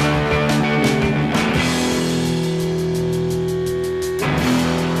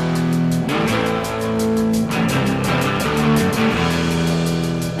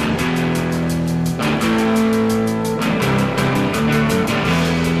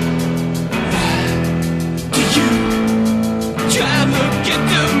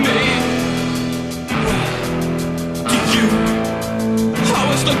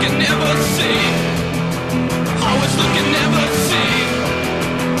 Looking every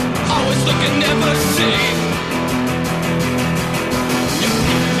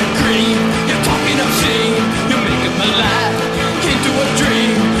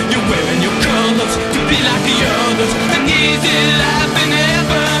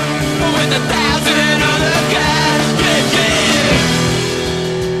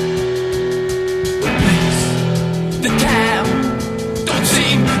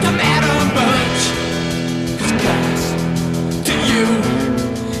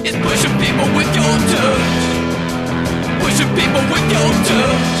It's pushing people with your touch. Pushing people with your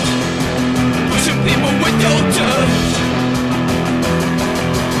touch. Pushing people with your touch.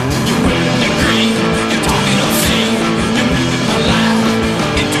 You're wearing the green. You're talking obscene. You're making my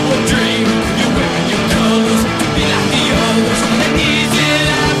life into a dream. You're wearing your colors to be like the others. An easy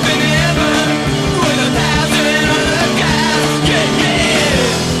life in heaven with 1,000 other guys. Yeah, yeah.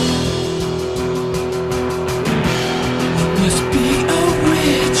 Must be a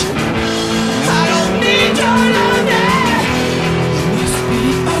witch. I don't need your love now. Must be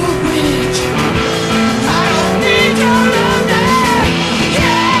a witch. I don't need your love now.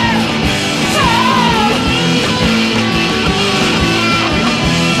 Yeah. Oh.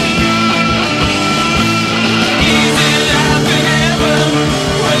 Easy life in heaven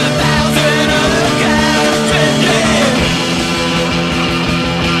with 1,000 other guys. Yeah, yeah.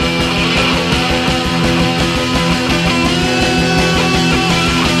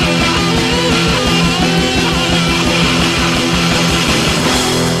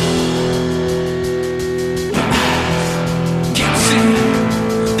 Can't see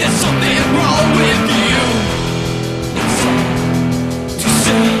there's something wrong with you. It's sad to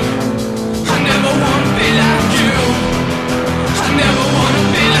say I never wanna be like you. I never wanna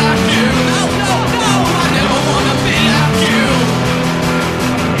be like you. No, no, no, I never wanna be like you.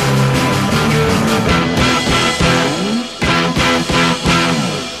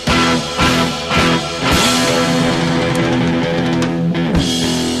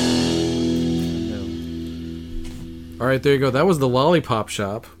 All right, there you go. That was the Lollipop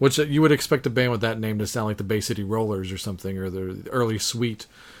Shop, which you would expect a band with that name to sound like the Bay City Rollers or something, or the Early Sweet.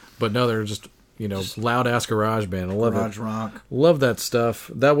 But no, they're just, loud-ass garage band. I love Garage it. rock. Love that stuff.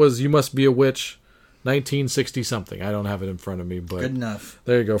 That was You Must Be a Witch, 1960-something. I don't have it in front of me, but Good enough.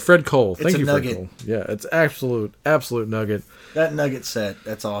 there you go. Fred Cole. It's Thank a you, nugget. Fred Cole. Yeah, it's absolute nugget. That nugget set,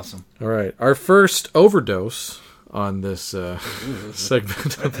 that's awesome. All right, our first overdose on this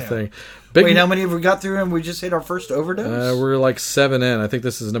segment of the thing. Wait, how many have we got through and we just hit our first overdose? We're like 7 in. I think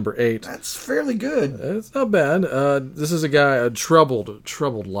this is number 8. That's fairly good. It's not bad. This is a guy, a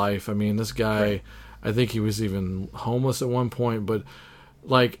troubled life. I mean, this guy, Right. I think he was even homeless at one point, but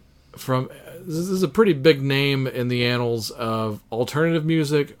this is a pretty big name in the annals of alternative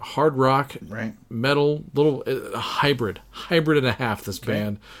music, hard rock, Right. metal, little hybrid and a half. This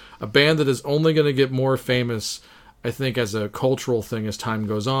band, a band that is only going to get more famous, I think, as a cultural thing as time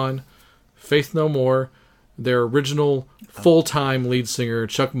goes on. Faith No More, their original full-time lead singer,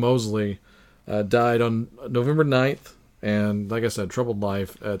 Chuck Mosley, died on November 9th. And like I said, troubled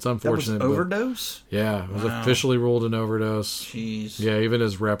life. It's unfortunate. That was overdose? Yeah, it was Wow. officially ruled an overdose. Jeez. Yeah, even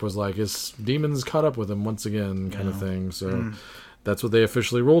his rep was like, his demons caught up with him once again, kind of thing. So that's what they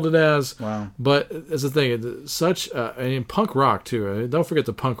officially ruled it as. Wow. But as the thing, and punk rock too. Don't forget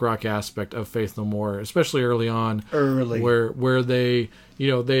the punk rock aspect of Faith No More, especially early on. Where they,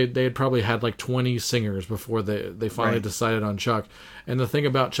 they had probably had like 20 singers before they finally Right. decided on Chuck. And the thing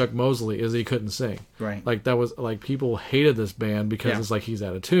about Chuck Mosley is he couldn't sing. Right. Like that was like people hated this band because it's like he's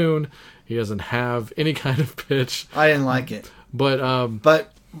out of tune. He doesn't have any kind of pitch. I didn't like it. But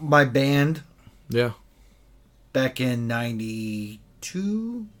my band yeah. back in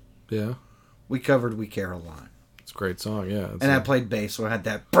 92, Yeah. we covered We Care a Lot. It's a great song, yeah. It's And I like- played bass, so I had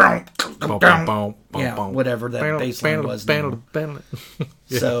that whatever that bass line was. now.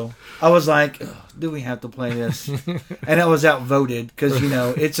 So I was like, "Ugh, do we have to play this? And it was outvoted because,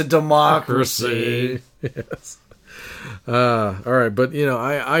 it's a democracy. Yes. All right, but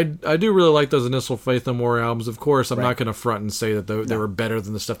I do really like those initial Faith No More albums. Of course, I'm not going to front and say that they were better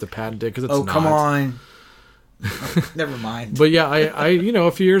than the stuff that Patton did because it's not. Come on. Never mind. But yeah, I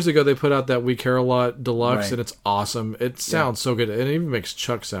a few years ago they put out that We Care a Lot Deluxe, Right. and it's awesome. It sounds so good, and it even makes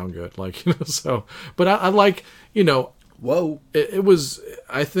Chuck sound good. Like so. But I like Whoa. it was.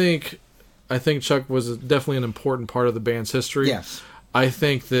 I think Chuck was definitely an important part of the band's history. Yes. I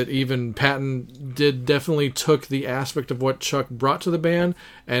think that even Patton definitely took the aspect of what Chuck brought to the band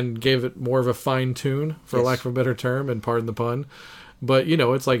and gave it more of a fine tune, for lack of a better term, and pardon the pun. But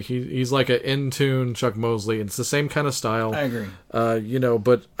it's like he's like an in tune Chuck Mosley. It's the same kind of style. I agree.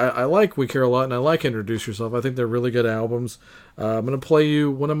 But I like We Care a Lot, and I like Introduce Yourself. I think they're really good albums. I'm gonna play you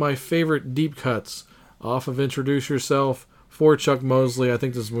one of my favorite deep cuts off of Introduce Yourself for Chuck Mosley. I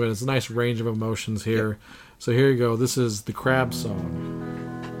think this is a nice range of emotions here. Yep. So here you go. This is the Crab Song.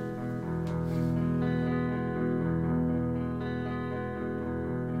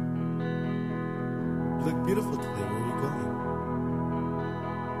 You look beautiful today. Where are you going?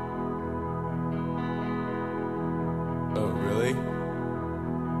 Oh, really?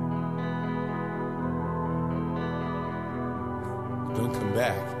 Don't come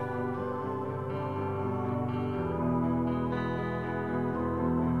back.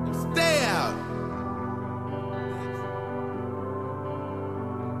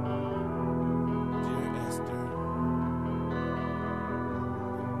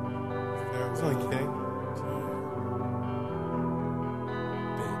 was only kidding.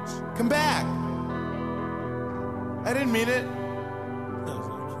 Bitch. Come back! I didn't mean it. I was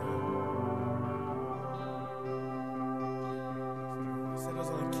only kidding. I said I was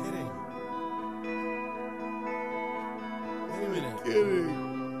only kidding. Wait a minute. Kidding.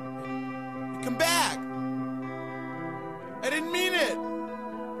 Come back! I didn't mean it!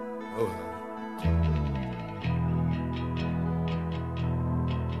 Oh.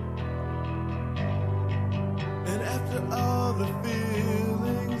 And after all the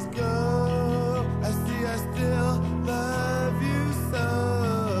feelings go, I see I still love you so.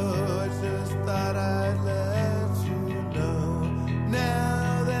 I just thought I'd let you know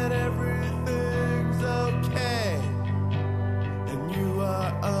now that everything's okay and you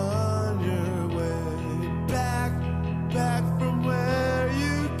are on your way back from where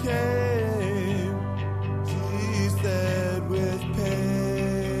you came. She said with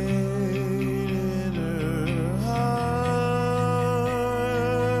pain in her heart,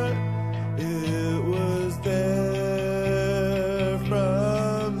 it was there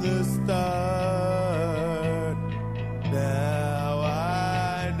from the start. Now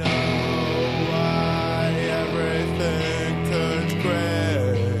I know why everything turns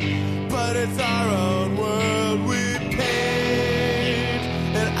gray, but it's our own world we paint,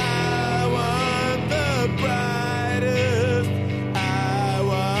 and I want the brightest. I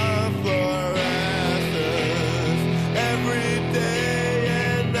want fluorescence every day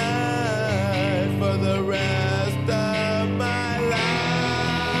and night for the rest of my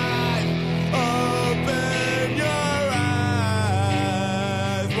life. Open your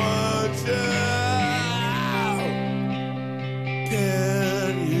eyes, won't you?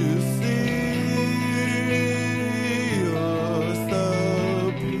 Can you see you're so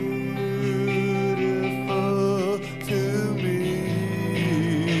beautiful to me?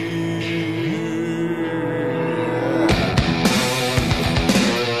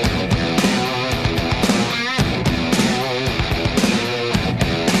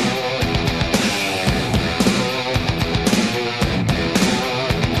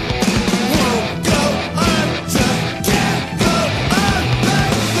 Whoa.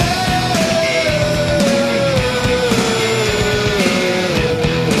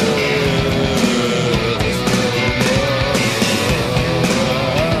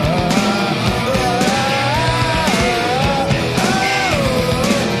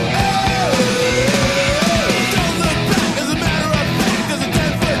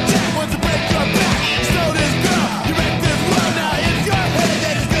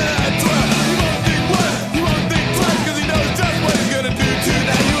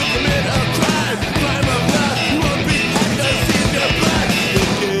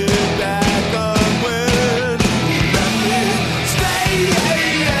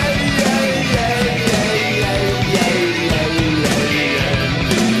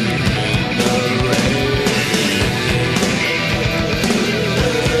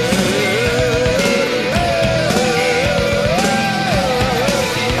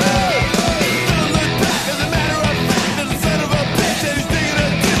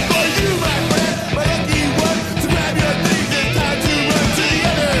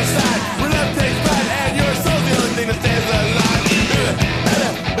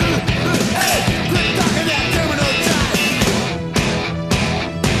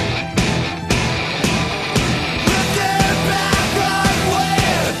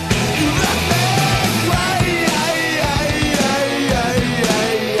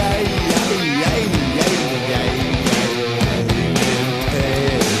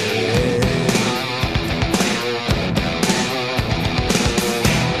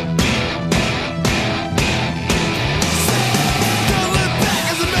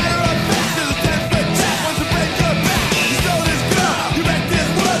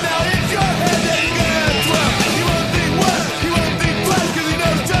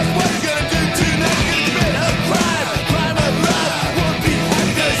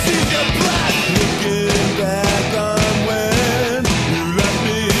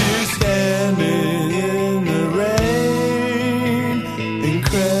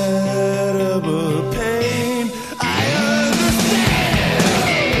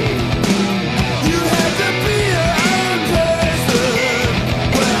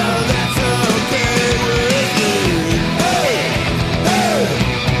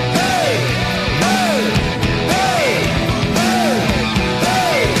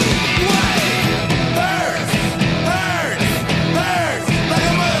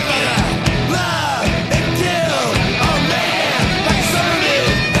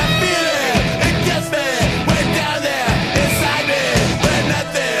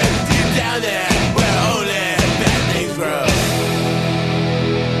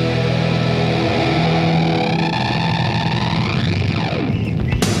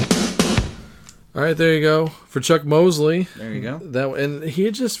 right, there you go. For Chuck Mosley. There you go. And he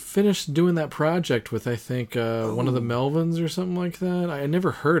had just finished doing that project with, I think, one of the Melvins or something like that. I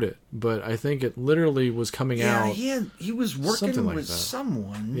never heard it, but I think it literally was coming out. Yeah, he was working like with that.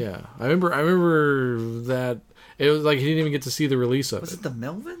 someone. Yeah, I remember that. It was like he didn't even get to see the release of Was it the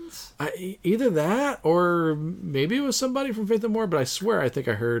Melvins? Either that, or maybe it was somebody from Faith No More, but I swear I think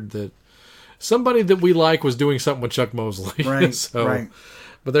I heard that somebody that we like was doing something with Chuck Mosley. Right, right.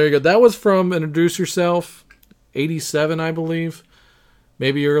 But there you go. That was from Introduce Yourself, 87, I believe.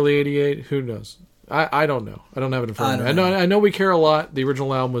 Maybe early 88. Who knows? I don't know. I don't have it in front of me. I know We Care a Lot. The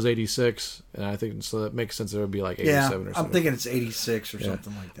original album was 86, and I think so that makes sense. It would be like 87 or something. I'm thinking it's 86 or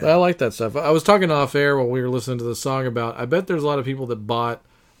something like that. I like that stuff. I was talking off air while we were listening to the song about, I bet there's a lot of people that bought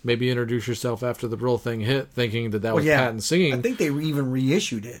maybe Introduce Yourself after the real thing hit, thinking that was Patton singing. I think they even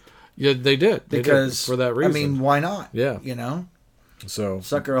reissued it. Yeah, they did. Because, for that reason. I mean, why not? Yeah. You know? So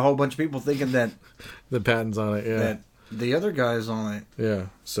sucker a whole bunch of people thinking that the Patton's on it, yeah. That the other guy's on it. Yeah.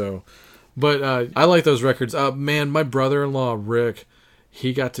 So but I like those records. Man, my brother-in-law Rick,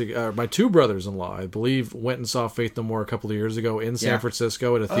 he got to my two brothers-in-law, I believe, went and saw Faith No More a couple of years ago in San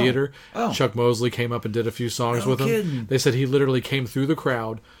Francisco at a theater. Oh. Chuck Mosley came up and did a few songs with kidding. him. They said he literally came through the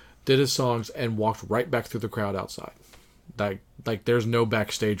crowd, did his songs, and walked right back through the crowd outside. Like there's no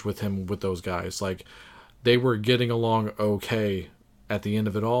backstage with him with those guys. Like they were getting along okay at the end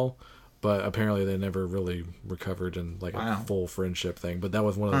of it all, but apparently they never really recovered in like a full friendship thing. But that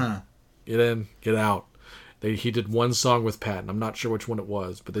was one of the get in, get out. He did one song with Patton. I'm not sure which one it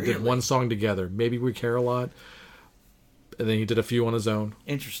was, but they did one song together. Maybe We Care a Lot. And then he did a few on his own.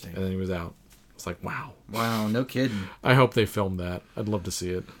 Interesting. And then he was out. It's like, wow. Wow, no kidding. I hope they filmed that. I'd love to see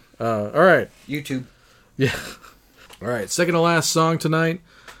it. All right. YouTube. Yeah. All right. Second to last song tonight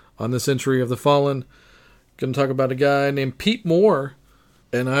on this entry of The Fallen. Going to talk about a guy named Pete Moore.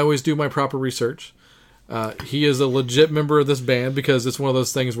 And I always do my proper research. He is a legit member of this band because it's one of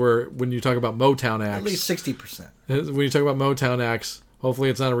those things where when you talk about Motown acts... At least 60%. When you talk about Motown acts, hopefully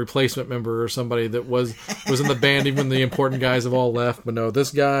it's not a replacement member or somebody that was in the band even the important guys have all left. But no,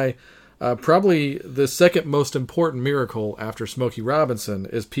 this guy, probably the second most important miracle after Smokey Robinson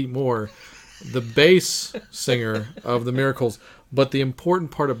is Pete Moore, the bass singer of the Miracles. But the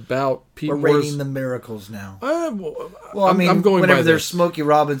important part about Pete Moore's... We're rating the Miracles now. Well, I mean, I'm going whenever by there's this. Smokey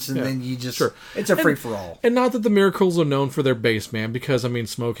Robinson, then you just... Sure. It's a free-for-all. And not that the Miracles are known for their bass man, because, I mean,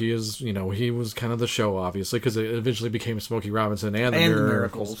 Smokey is, he was kind of the show, obviously, because it eventually became Smokey Robinson and the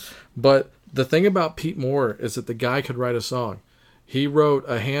Miracles. But the thing about Pete Moore is that the guy could write a song. He wrote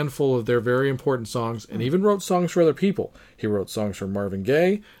a handful of their very important songs and even wrote songs for other people. He wrote songs for Marvin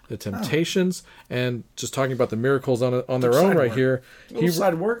Gaye, The Temptations, and just talking about the Miracles on their own right here.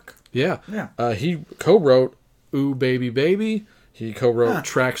 Side work. Yeah. He co-wrote Ooh Baby Baby. He co-wrote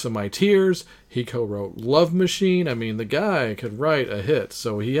Tracks of My Tears. He co-wrote Love Machine. I mean, the guy could write a hit,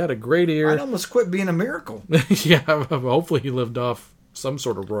 so he had a great ear. I'd almost quit being a miracle. Yeah, hopefully he lived off some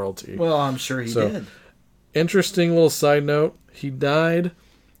sort of royalty. Well, I'm sure he did. Interesting little side note. He died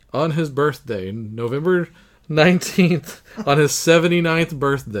on his birthday, November 19th, on his 79th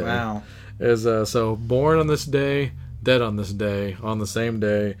birthday. Wow. So born on this day, dead on this day, on the same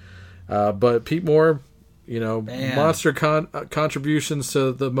day. But Pete Moore, monster contributions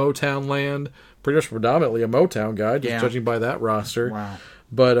to the Motown land. Pretty much predominantly a Motown guy, just judging by that roster. Wow.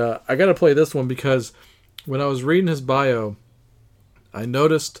 But I got to play this one because when I was reading his bio, I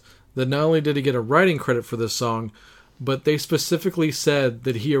noticed that not only did he get a writing credit for this song, but they specifically said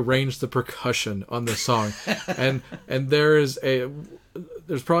that he arranged the percussion on this song. and there's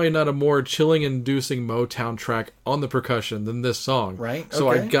probably not a more chilling-inducing Motown track on the percussion than this song. Right. So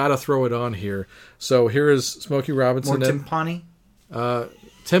I gotta throw it on here. So here is Smokey Robinson. More timpani?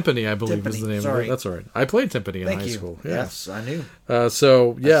 Timpani, I believe, is the name of it. That's all right. I played timpani in high school. Yeah. Yes, I knew. I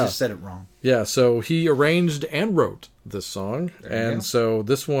just said it wrong. Yeah, so he arranged and wrote this song. And so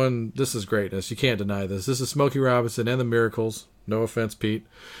this is greatness. You can't deny this. This is Smokey Robinson and the Miracles. No offense, Pete.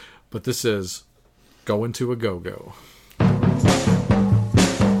 But this is Going to a Go-Go.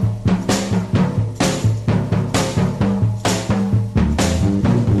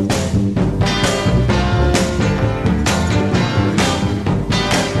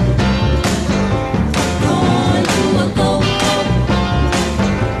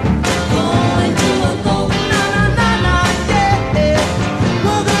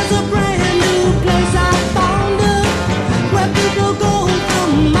 Where people go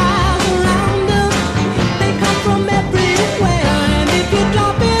from miles around. They come from every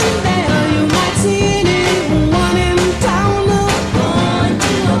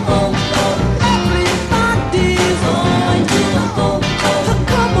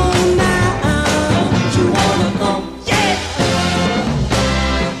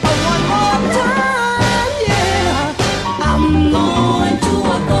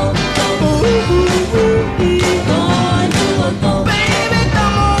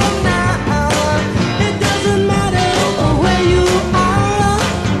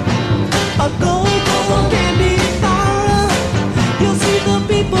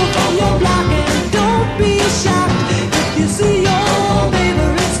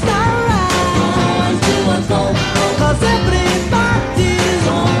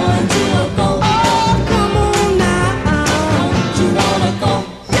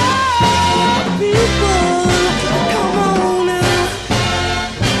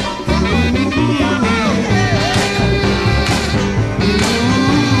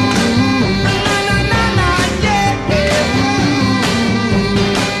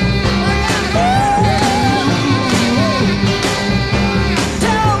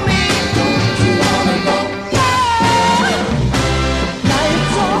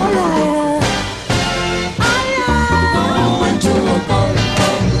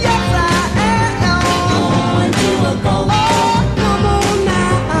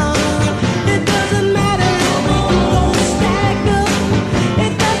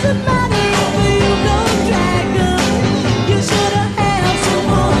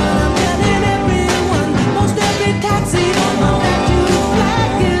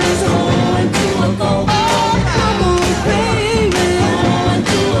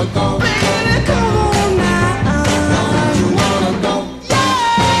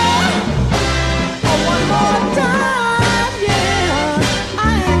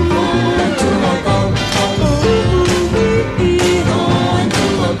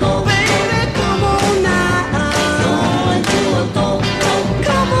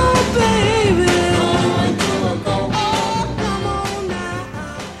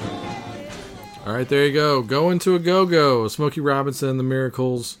there you go. Going to a Go-Go. Smokey Robinson and the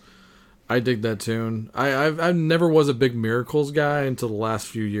Miracles. I dig that tune. I never was a big Miracles guy until the last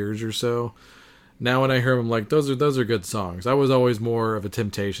few years or so. Now when I hear them, I'm like, those are good songs. I was always more of a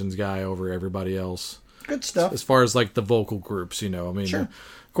Temptations guy over everybody else. Good stuff. As far as like the vocal groups, I mean, sure.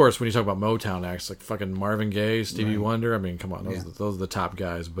 Of course, when you talk about Motown acts like fucking Marvin Gaye, Stevie Wonder, I mean, come on, those are the top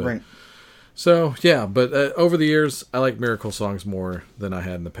guys. But right. So yeah, but over the years, I like Miracle songs more than I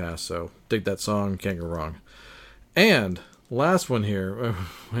had in the past. So dig that song, can't go wrong. And last one here,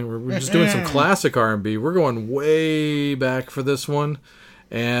 we're just doing some classic R&B. We're going way back for this one,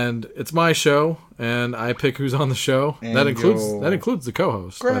 and it's my show, and I pick who's on the show. And that includes the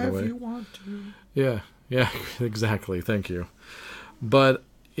co-host, by the way. If you want to. Yeah, exactly. Thank you. But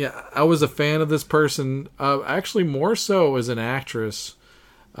yeah, I was a fan of this person, actually more so as an actress.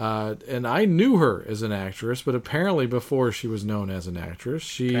 And I knew her as an actress, but apparently before she was known as an actress,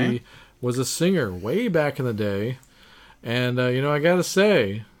 she was a singer way back in the day. And, I gotta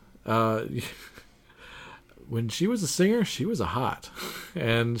say, when she was a singer, she was a hot.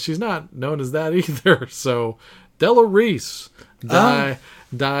 And she's not known as that either. So, Della Reese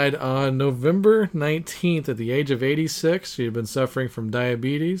died on November 19th at the age of 86. She had been suffering from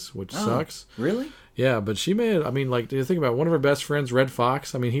diabetes, which sucks. Really? Yeah, but she made, do you think about one of her best friends, Red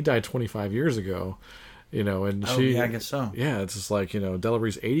Fox? I mean, he died 25 years ago, and she... yeah, I guess so. Yeah, it's just like, Della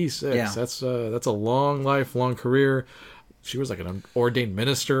Reese, 86. Yeah. That's a long life, long career. She was like an ordained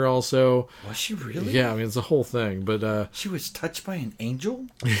minister also. Was she really? Yeah, I mean, it's a whole thing, but... she was touched by an angel?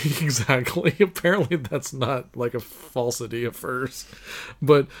 Exactly. Apparently that's not like a falsity at first.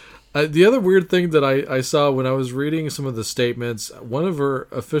 But the other weird thing that I saw when I was reading some of the statements, one of her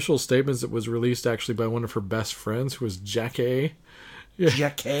official statements that was released actually by one of her best friends, who was Jackie.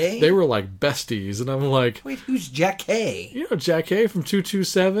 Jackie? They were like besties, and I'm like... Wait, who's Jackie? Jackie from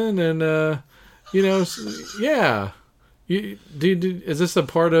 227, and, yeah... is this a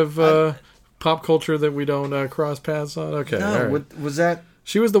part of pop culture that we don't cross paths on? Okay. No, all right. what was that?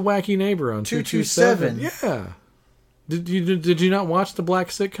 She was the wacky neighbor on 227. Yeah. Did you not watch the black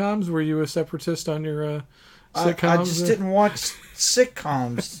sitcoms? Were you a separatist on your sitcoms? I just didn't watch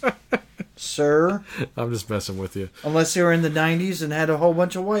sitcoms, sir. I'm just messing with you. Unless they were in the 90s and had a whole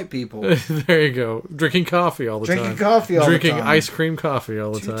bunch of white people. There you go. Drinking coffee all the time. Drinking ice cream coffee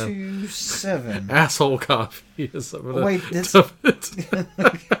all the time. 227. Asshole coffee is some of the... Wait, this...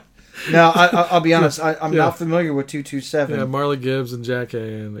 No, I'll be honest. I'm not familiar with 227. Yeah, Marla Gibbs and Jack A.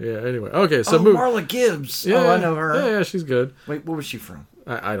 And anyway. Okay, so Marla Gibbs. Yeah, I know her. Yeah, she's good. Wait, where was she from?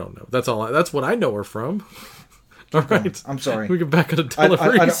 I don't know. That's what I know her from. All right. I'm sorry. We get back on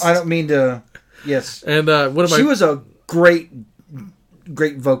Della Reese. I don't mean to. Yes. And she was a great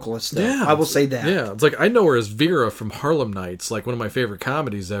vocalist, though. Yeah, I will say that. Yeah, it's like I know her as Vera from Harlem Nights, like one of my favorite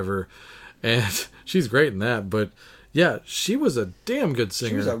comedies ever, and she's great in that. But yeah, she was a damn good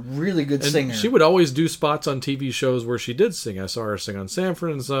singer. She was a really good singer. She would always do spots on TV shows where she did sing. I saw her sing on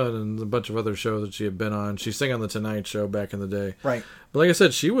Sanford and Son and a bunch of other shows that she had been on. She sang on the Tonight Show back in the day. Right. But like I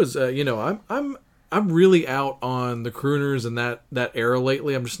said, she was. I'm really out on the crooners and that era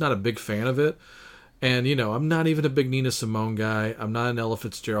lately. I'm just not a big fan of it. And, I'm not even a big Nina Simone guy. I'm not an Ella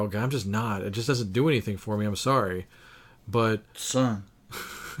Fitzgerald guy. I'm just not. It just doesn't do anything for me. I'm sorry. But... Son.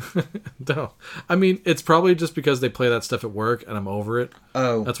 No. I mean, it's probably just because they play that stuff at work and I'm over it.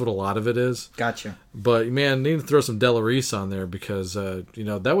 Oh. That's what a lot of it is. Gotcha. But, man, need to throw some Della Reese on there because,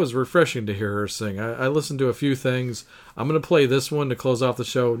 that was refreshing to hear her sing. I listened to a few things. I'm going to play this one to close off the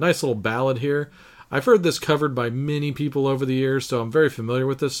show. Nice little ballad here. I've heard this covered by many people over the years, so I'm very familiar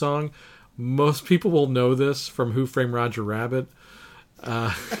with this song. Most people will know this from Who Framed Roger Rabbit.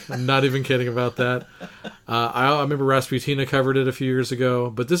 I'm not even kidding about that. I remember Rasputina covered it a few years ago,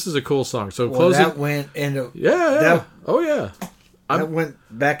 but this is a cool song. So closing, that went into that went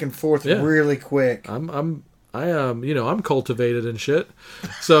back and forth really quick. I'm cultivated and shit.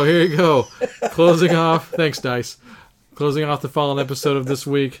 So here you go. Closing off. Thanks, Dice. Closing off the fallen episode of this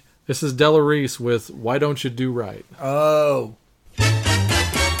week. This is Della Reese with Why Don't You Do Right? Oh.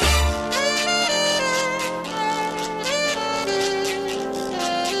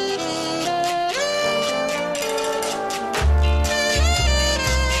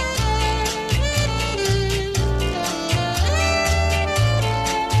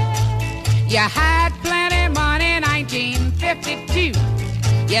 You had plenty money in 1952.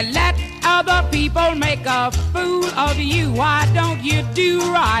 You let other people make a fool of you. Why don't you do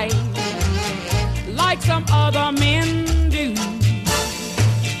right like some other men do?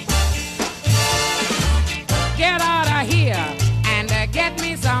 Get out of here and get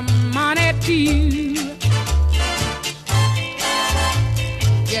me some money too.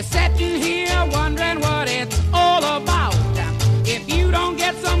 You're sitting here wondering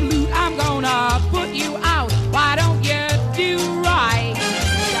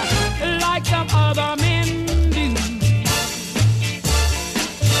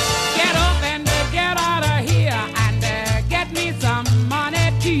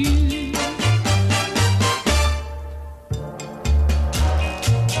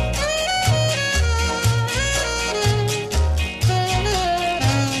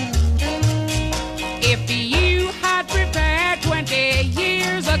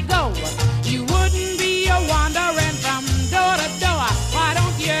years ago, you wouldn't be a wandering from door to door. Why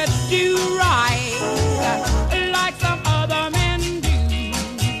don't you do right like some other men do?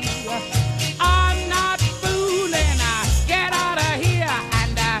 I'm not fooling. Get out of here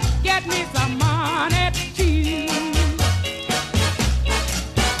and get me some money too.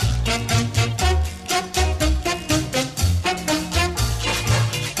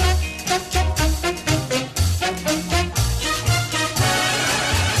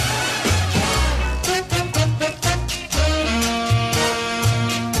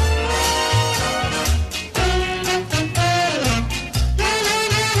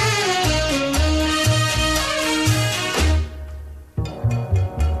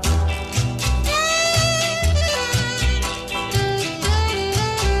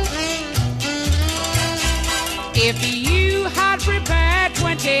 If you had prepared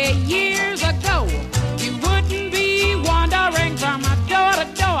 20 years ago, you wouldn't be wandering from door to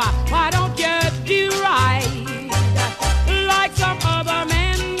door. Why don't you do right like some other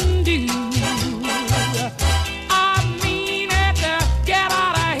men do? I mean it, get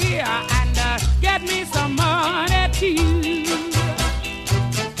out of here and get me some money too.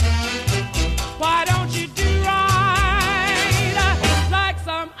 Why don't you do right like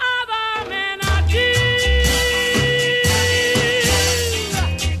some other men do?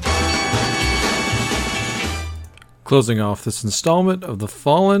 Closing off this installment of The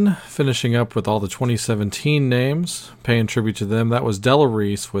Fallen, finishing up with all the 2017 names, paying tribute to them. That was Della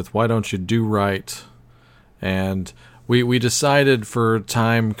Reese with Why Don't You Do Right. And we decided for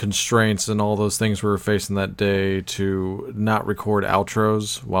time constraints and all those things we were facing that day to not record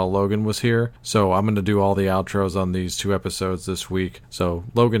outros while Logan was here. So I'm going to do all the outros on these 2 episodes this week. So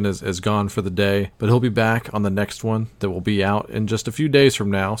Logan is gone for the day, but he'll be back on the next one that will be out in just a few days from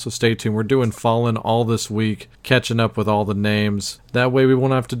now. So stay tuned. We're doing Fallen all this week, catching up with all the names. That way we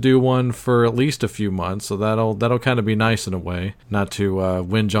won't have to do one for at least a few months. So that'll kind of be nice in a way, not to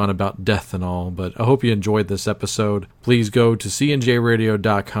whinge on about death and all. But I hope you enjoyed this episode. Please go to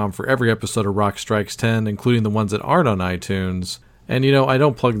cnjradio.com for every episode of Rock Strikes 10, including the ones that aren't on iTunes. And, I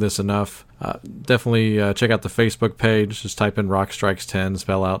don't plug this enough. Definitely check out the Facebook page. Just type in Rock Strikes 10,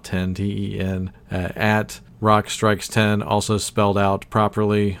 spell out 10, T-E-N, at Rock Strikes 10, also spelled out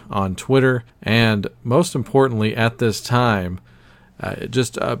properly on Twitter. And most importantly, at this time,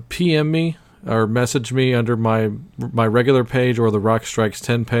 just PM me or message me under my regular page or the Rock Strikes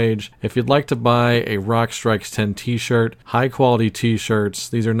 10 page if you'd like to buy a Rock Strikes 10 t-shirt. High quality t-shirts.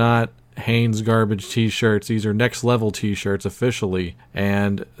 These are not Hanes garbage t-shirts. These are next level t-shirts officially,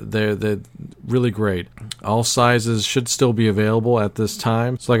 and they're really great. All sizes should still be available at this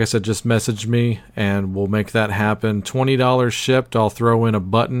time. So like I said, just message me and we'll make that happen. $20 shipped. I'll throw in a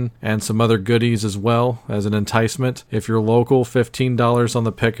button and some other goodies as well as an enticement. If you're local, $15 on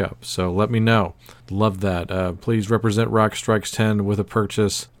the pickup. So let me know. Love that. Please represent Rock Strikes 10 with a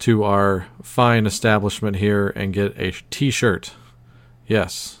purchase to our fine establishment here and get a t-shirt.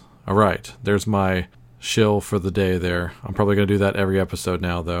 Yes. All right, there's my shill for the day there. I'm probably going to do that every episode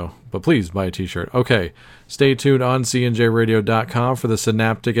now, though. But please buy a t-shirt. Okay, stay tuned on cnjradio.com for the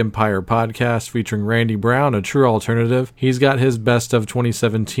Synaptic Empire podcast featuring Randy Brown, a true alternative. He's got his Best of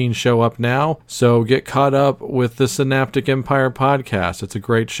 2017 show up now, so get caught up with the Synaptic Empire podcast. It's a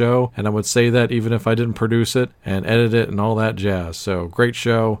great show, and I would say that even if I didn't produce it and edit it and all that jazz. So, great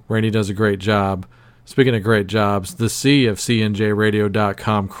show. Randy does a great job. Speaking of great jobs, the C of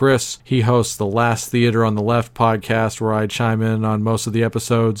CNJRadio.com, Chris, he hosts the Last Theater on the Left podcast where I chime in on most of the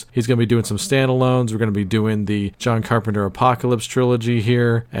episodes. He's going to be doing some standalones. We're going to be doing the John Carpenter Apocalypse trilogy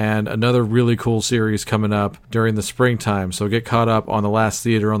here and another really cool series coming up during the springtime. So get caught up on the Last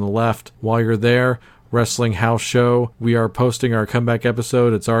Theater on the Left while you're there. Wrestling House Show. We are posting our comeback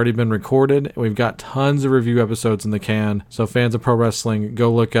episode. It's already been recorded. We've got tons of review episodes in the can. So fans of pro wrestling,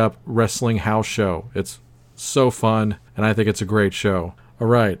 go look up Wrestling House Show. It's so fun, and I think it's a great show. All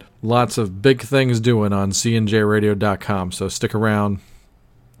right, lots of big things doing on cnjradio.com, so stick around.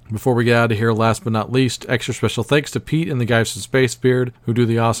 Before we get out of here, last but not least, extra special thanks to Pete and the guys from Spacebeard who do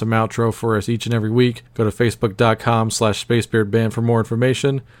the awesome outro for us each and every week. Go to facebook.com/SpacebeardBand for more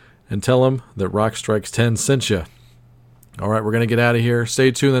information. And tell them that Rock Strikes 10 sent you. All right, we're going to get out of here.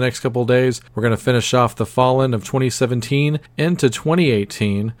 Stay tuned the next couple of days. We're going to finish off The Fallen of 2017 into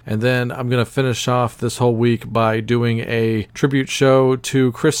 2018. And then I'm going to finish off this whole week by doing a tribute show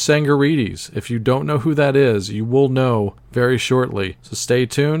to Chris Sangarides. If you don't know who that is, you will know very shortly. So stay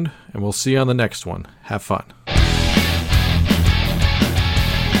tuned, and we'll see you on the next one. Have fun.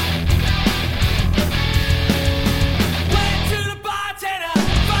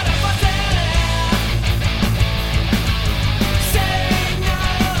 Say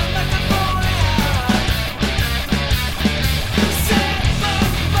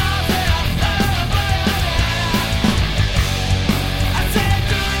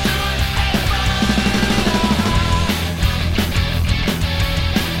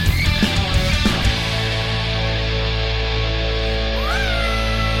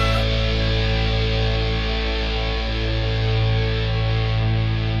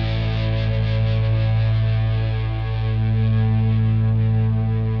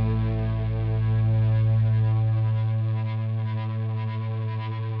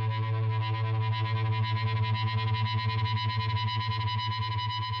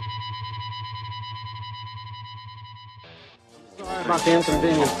Sorry about the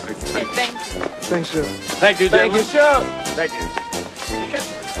inconvenience. Thank you. Thanks, sir. Thank you, Thank you, sir. Thank you.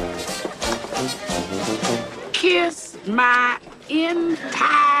 Kiss my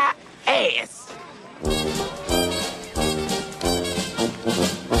entire ass.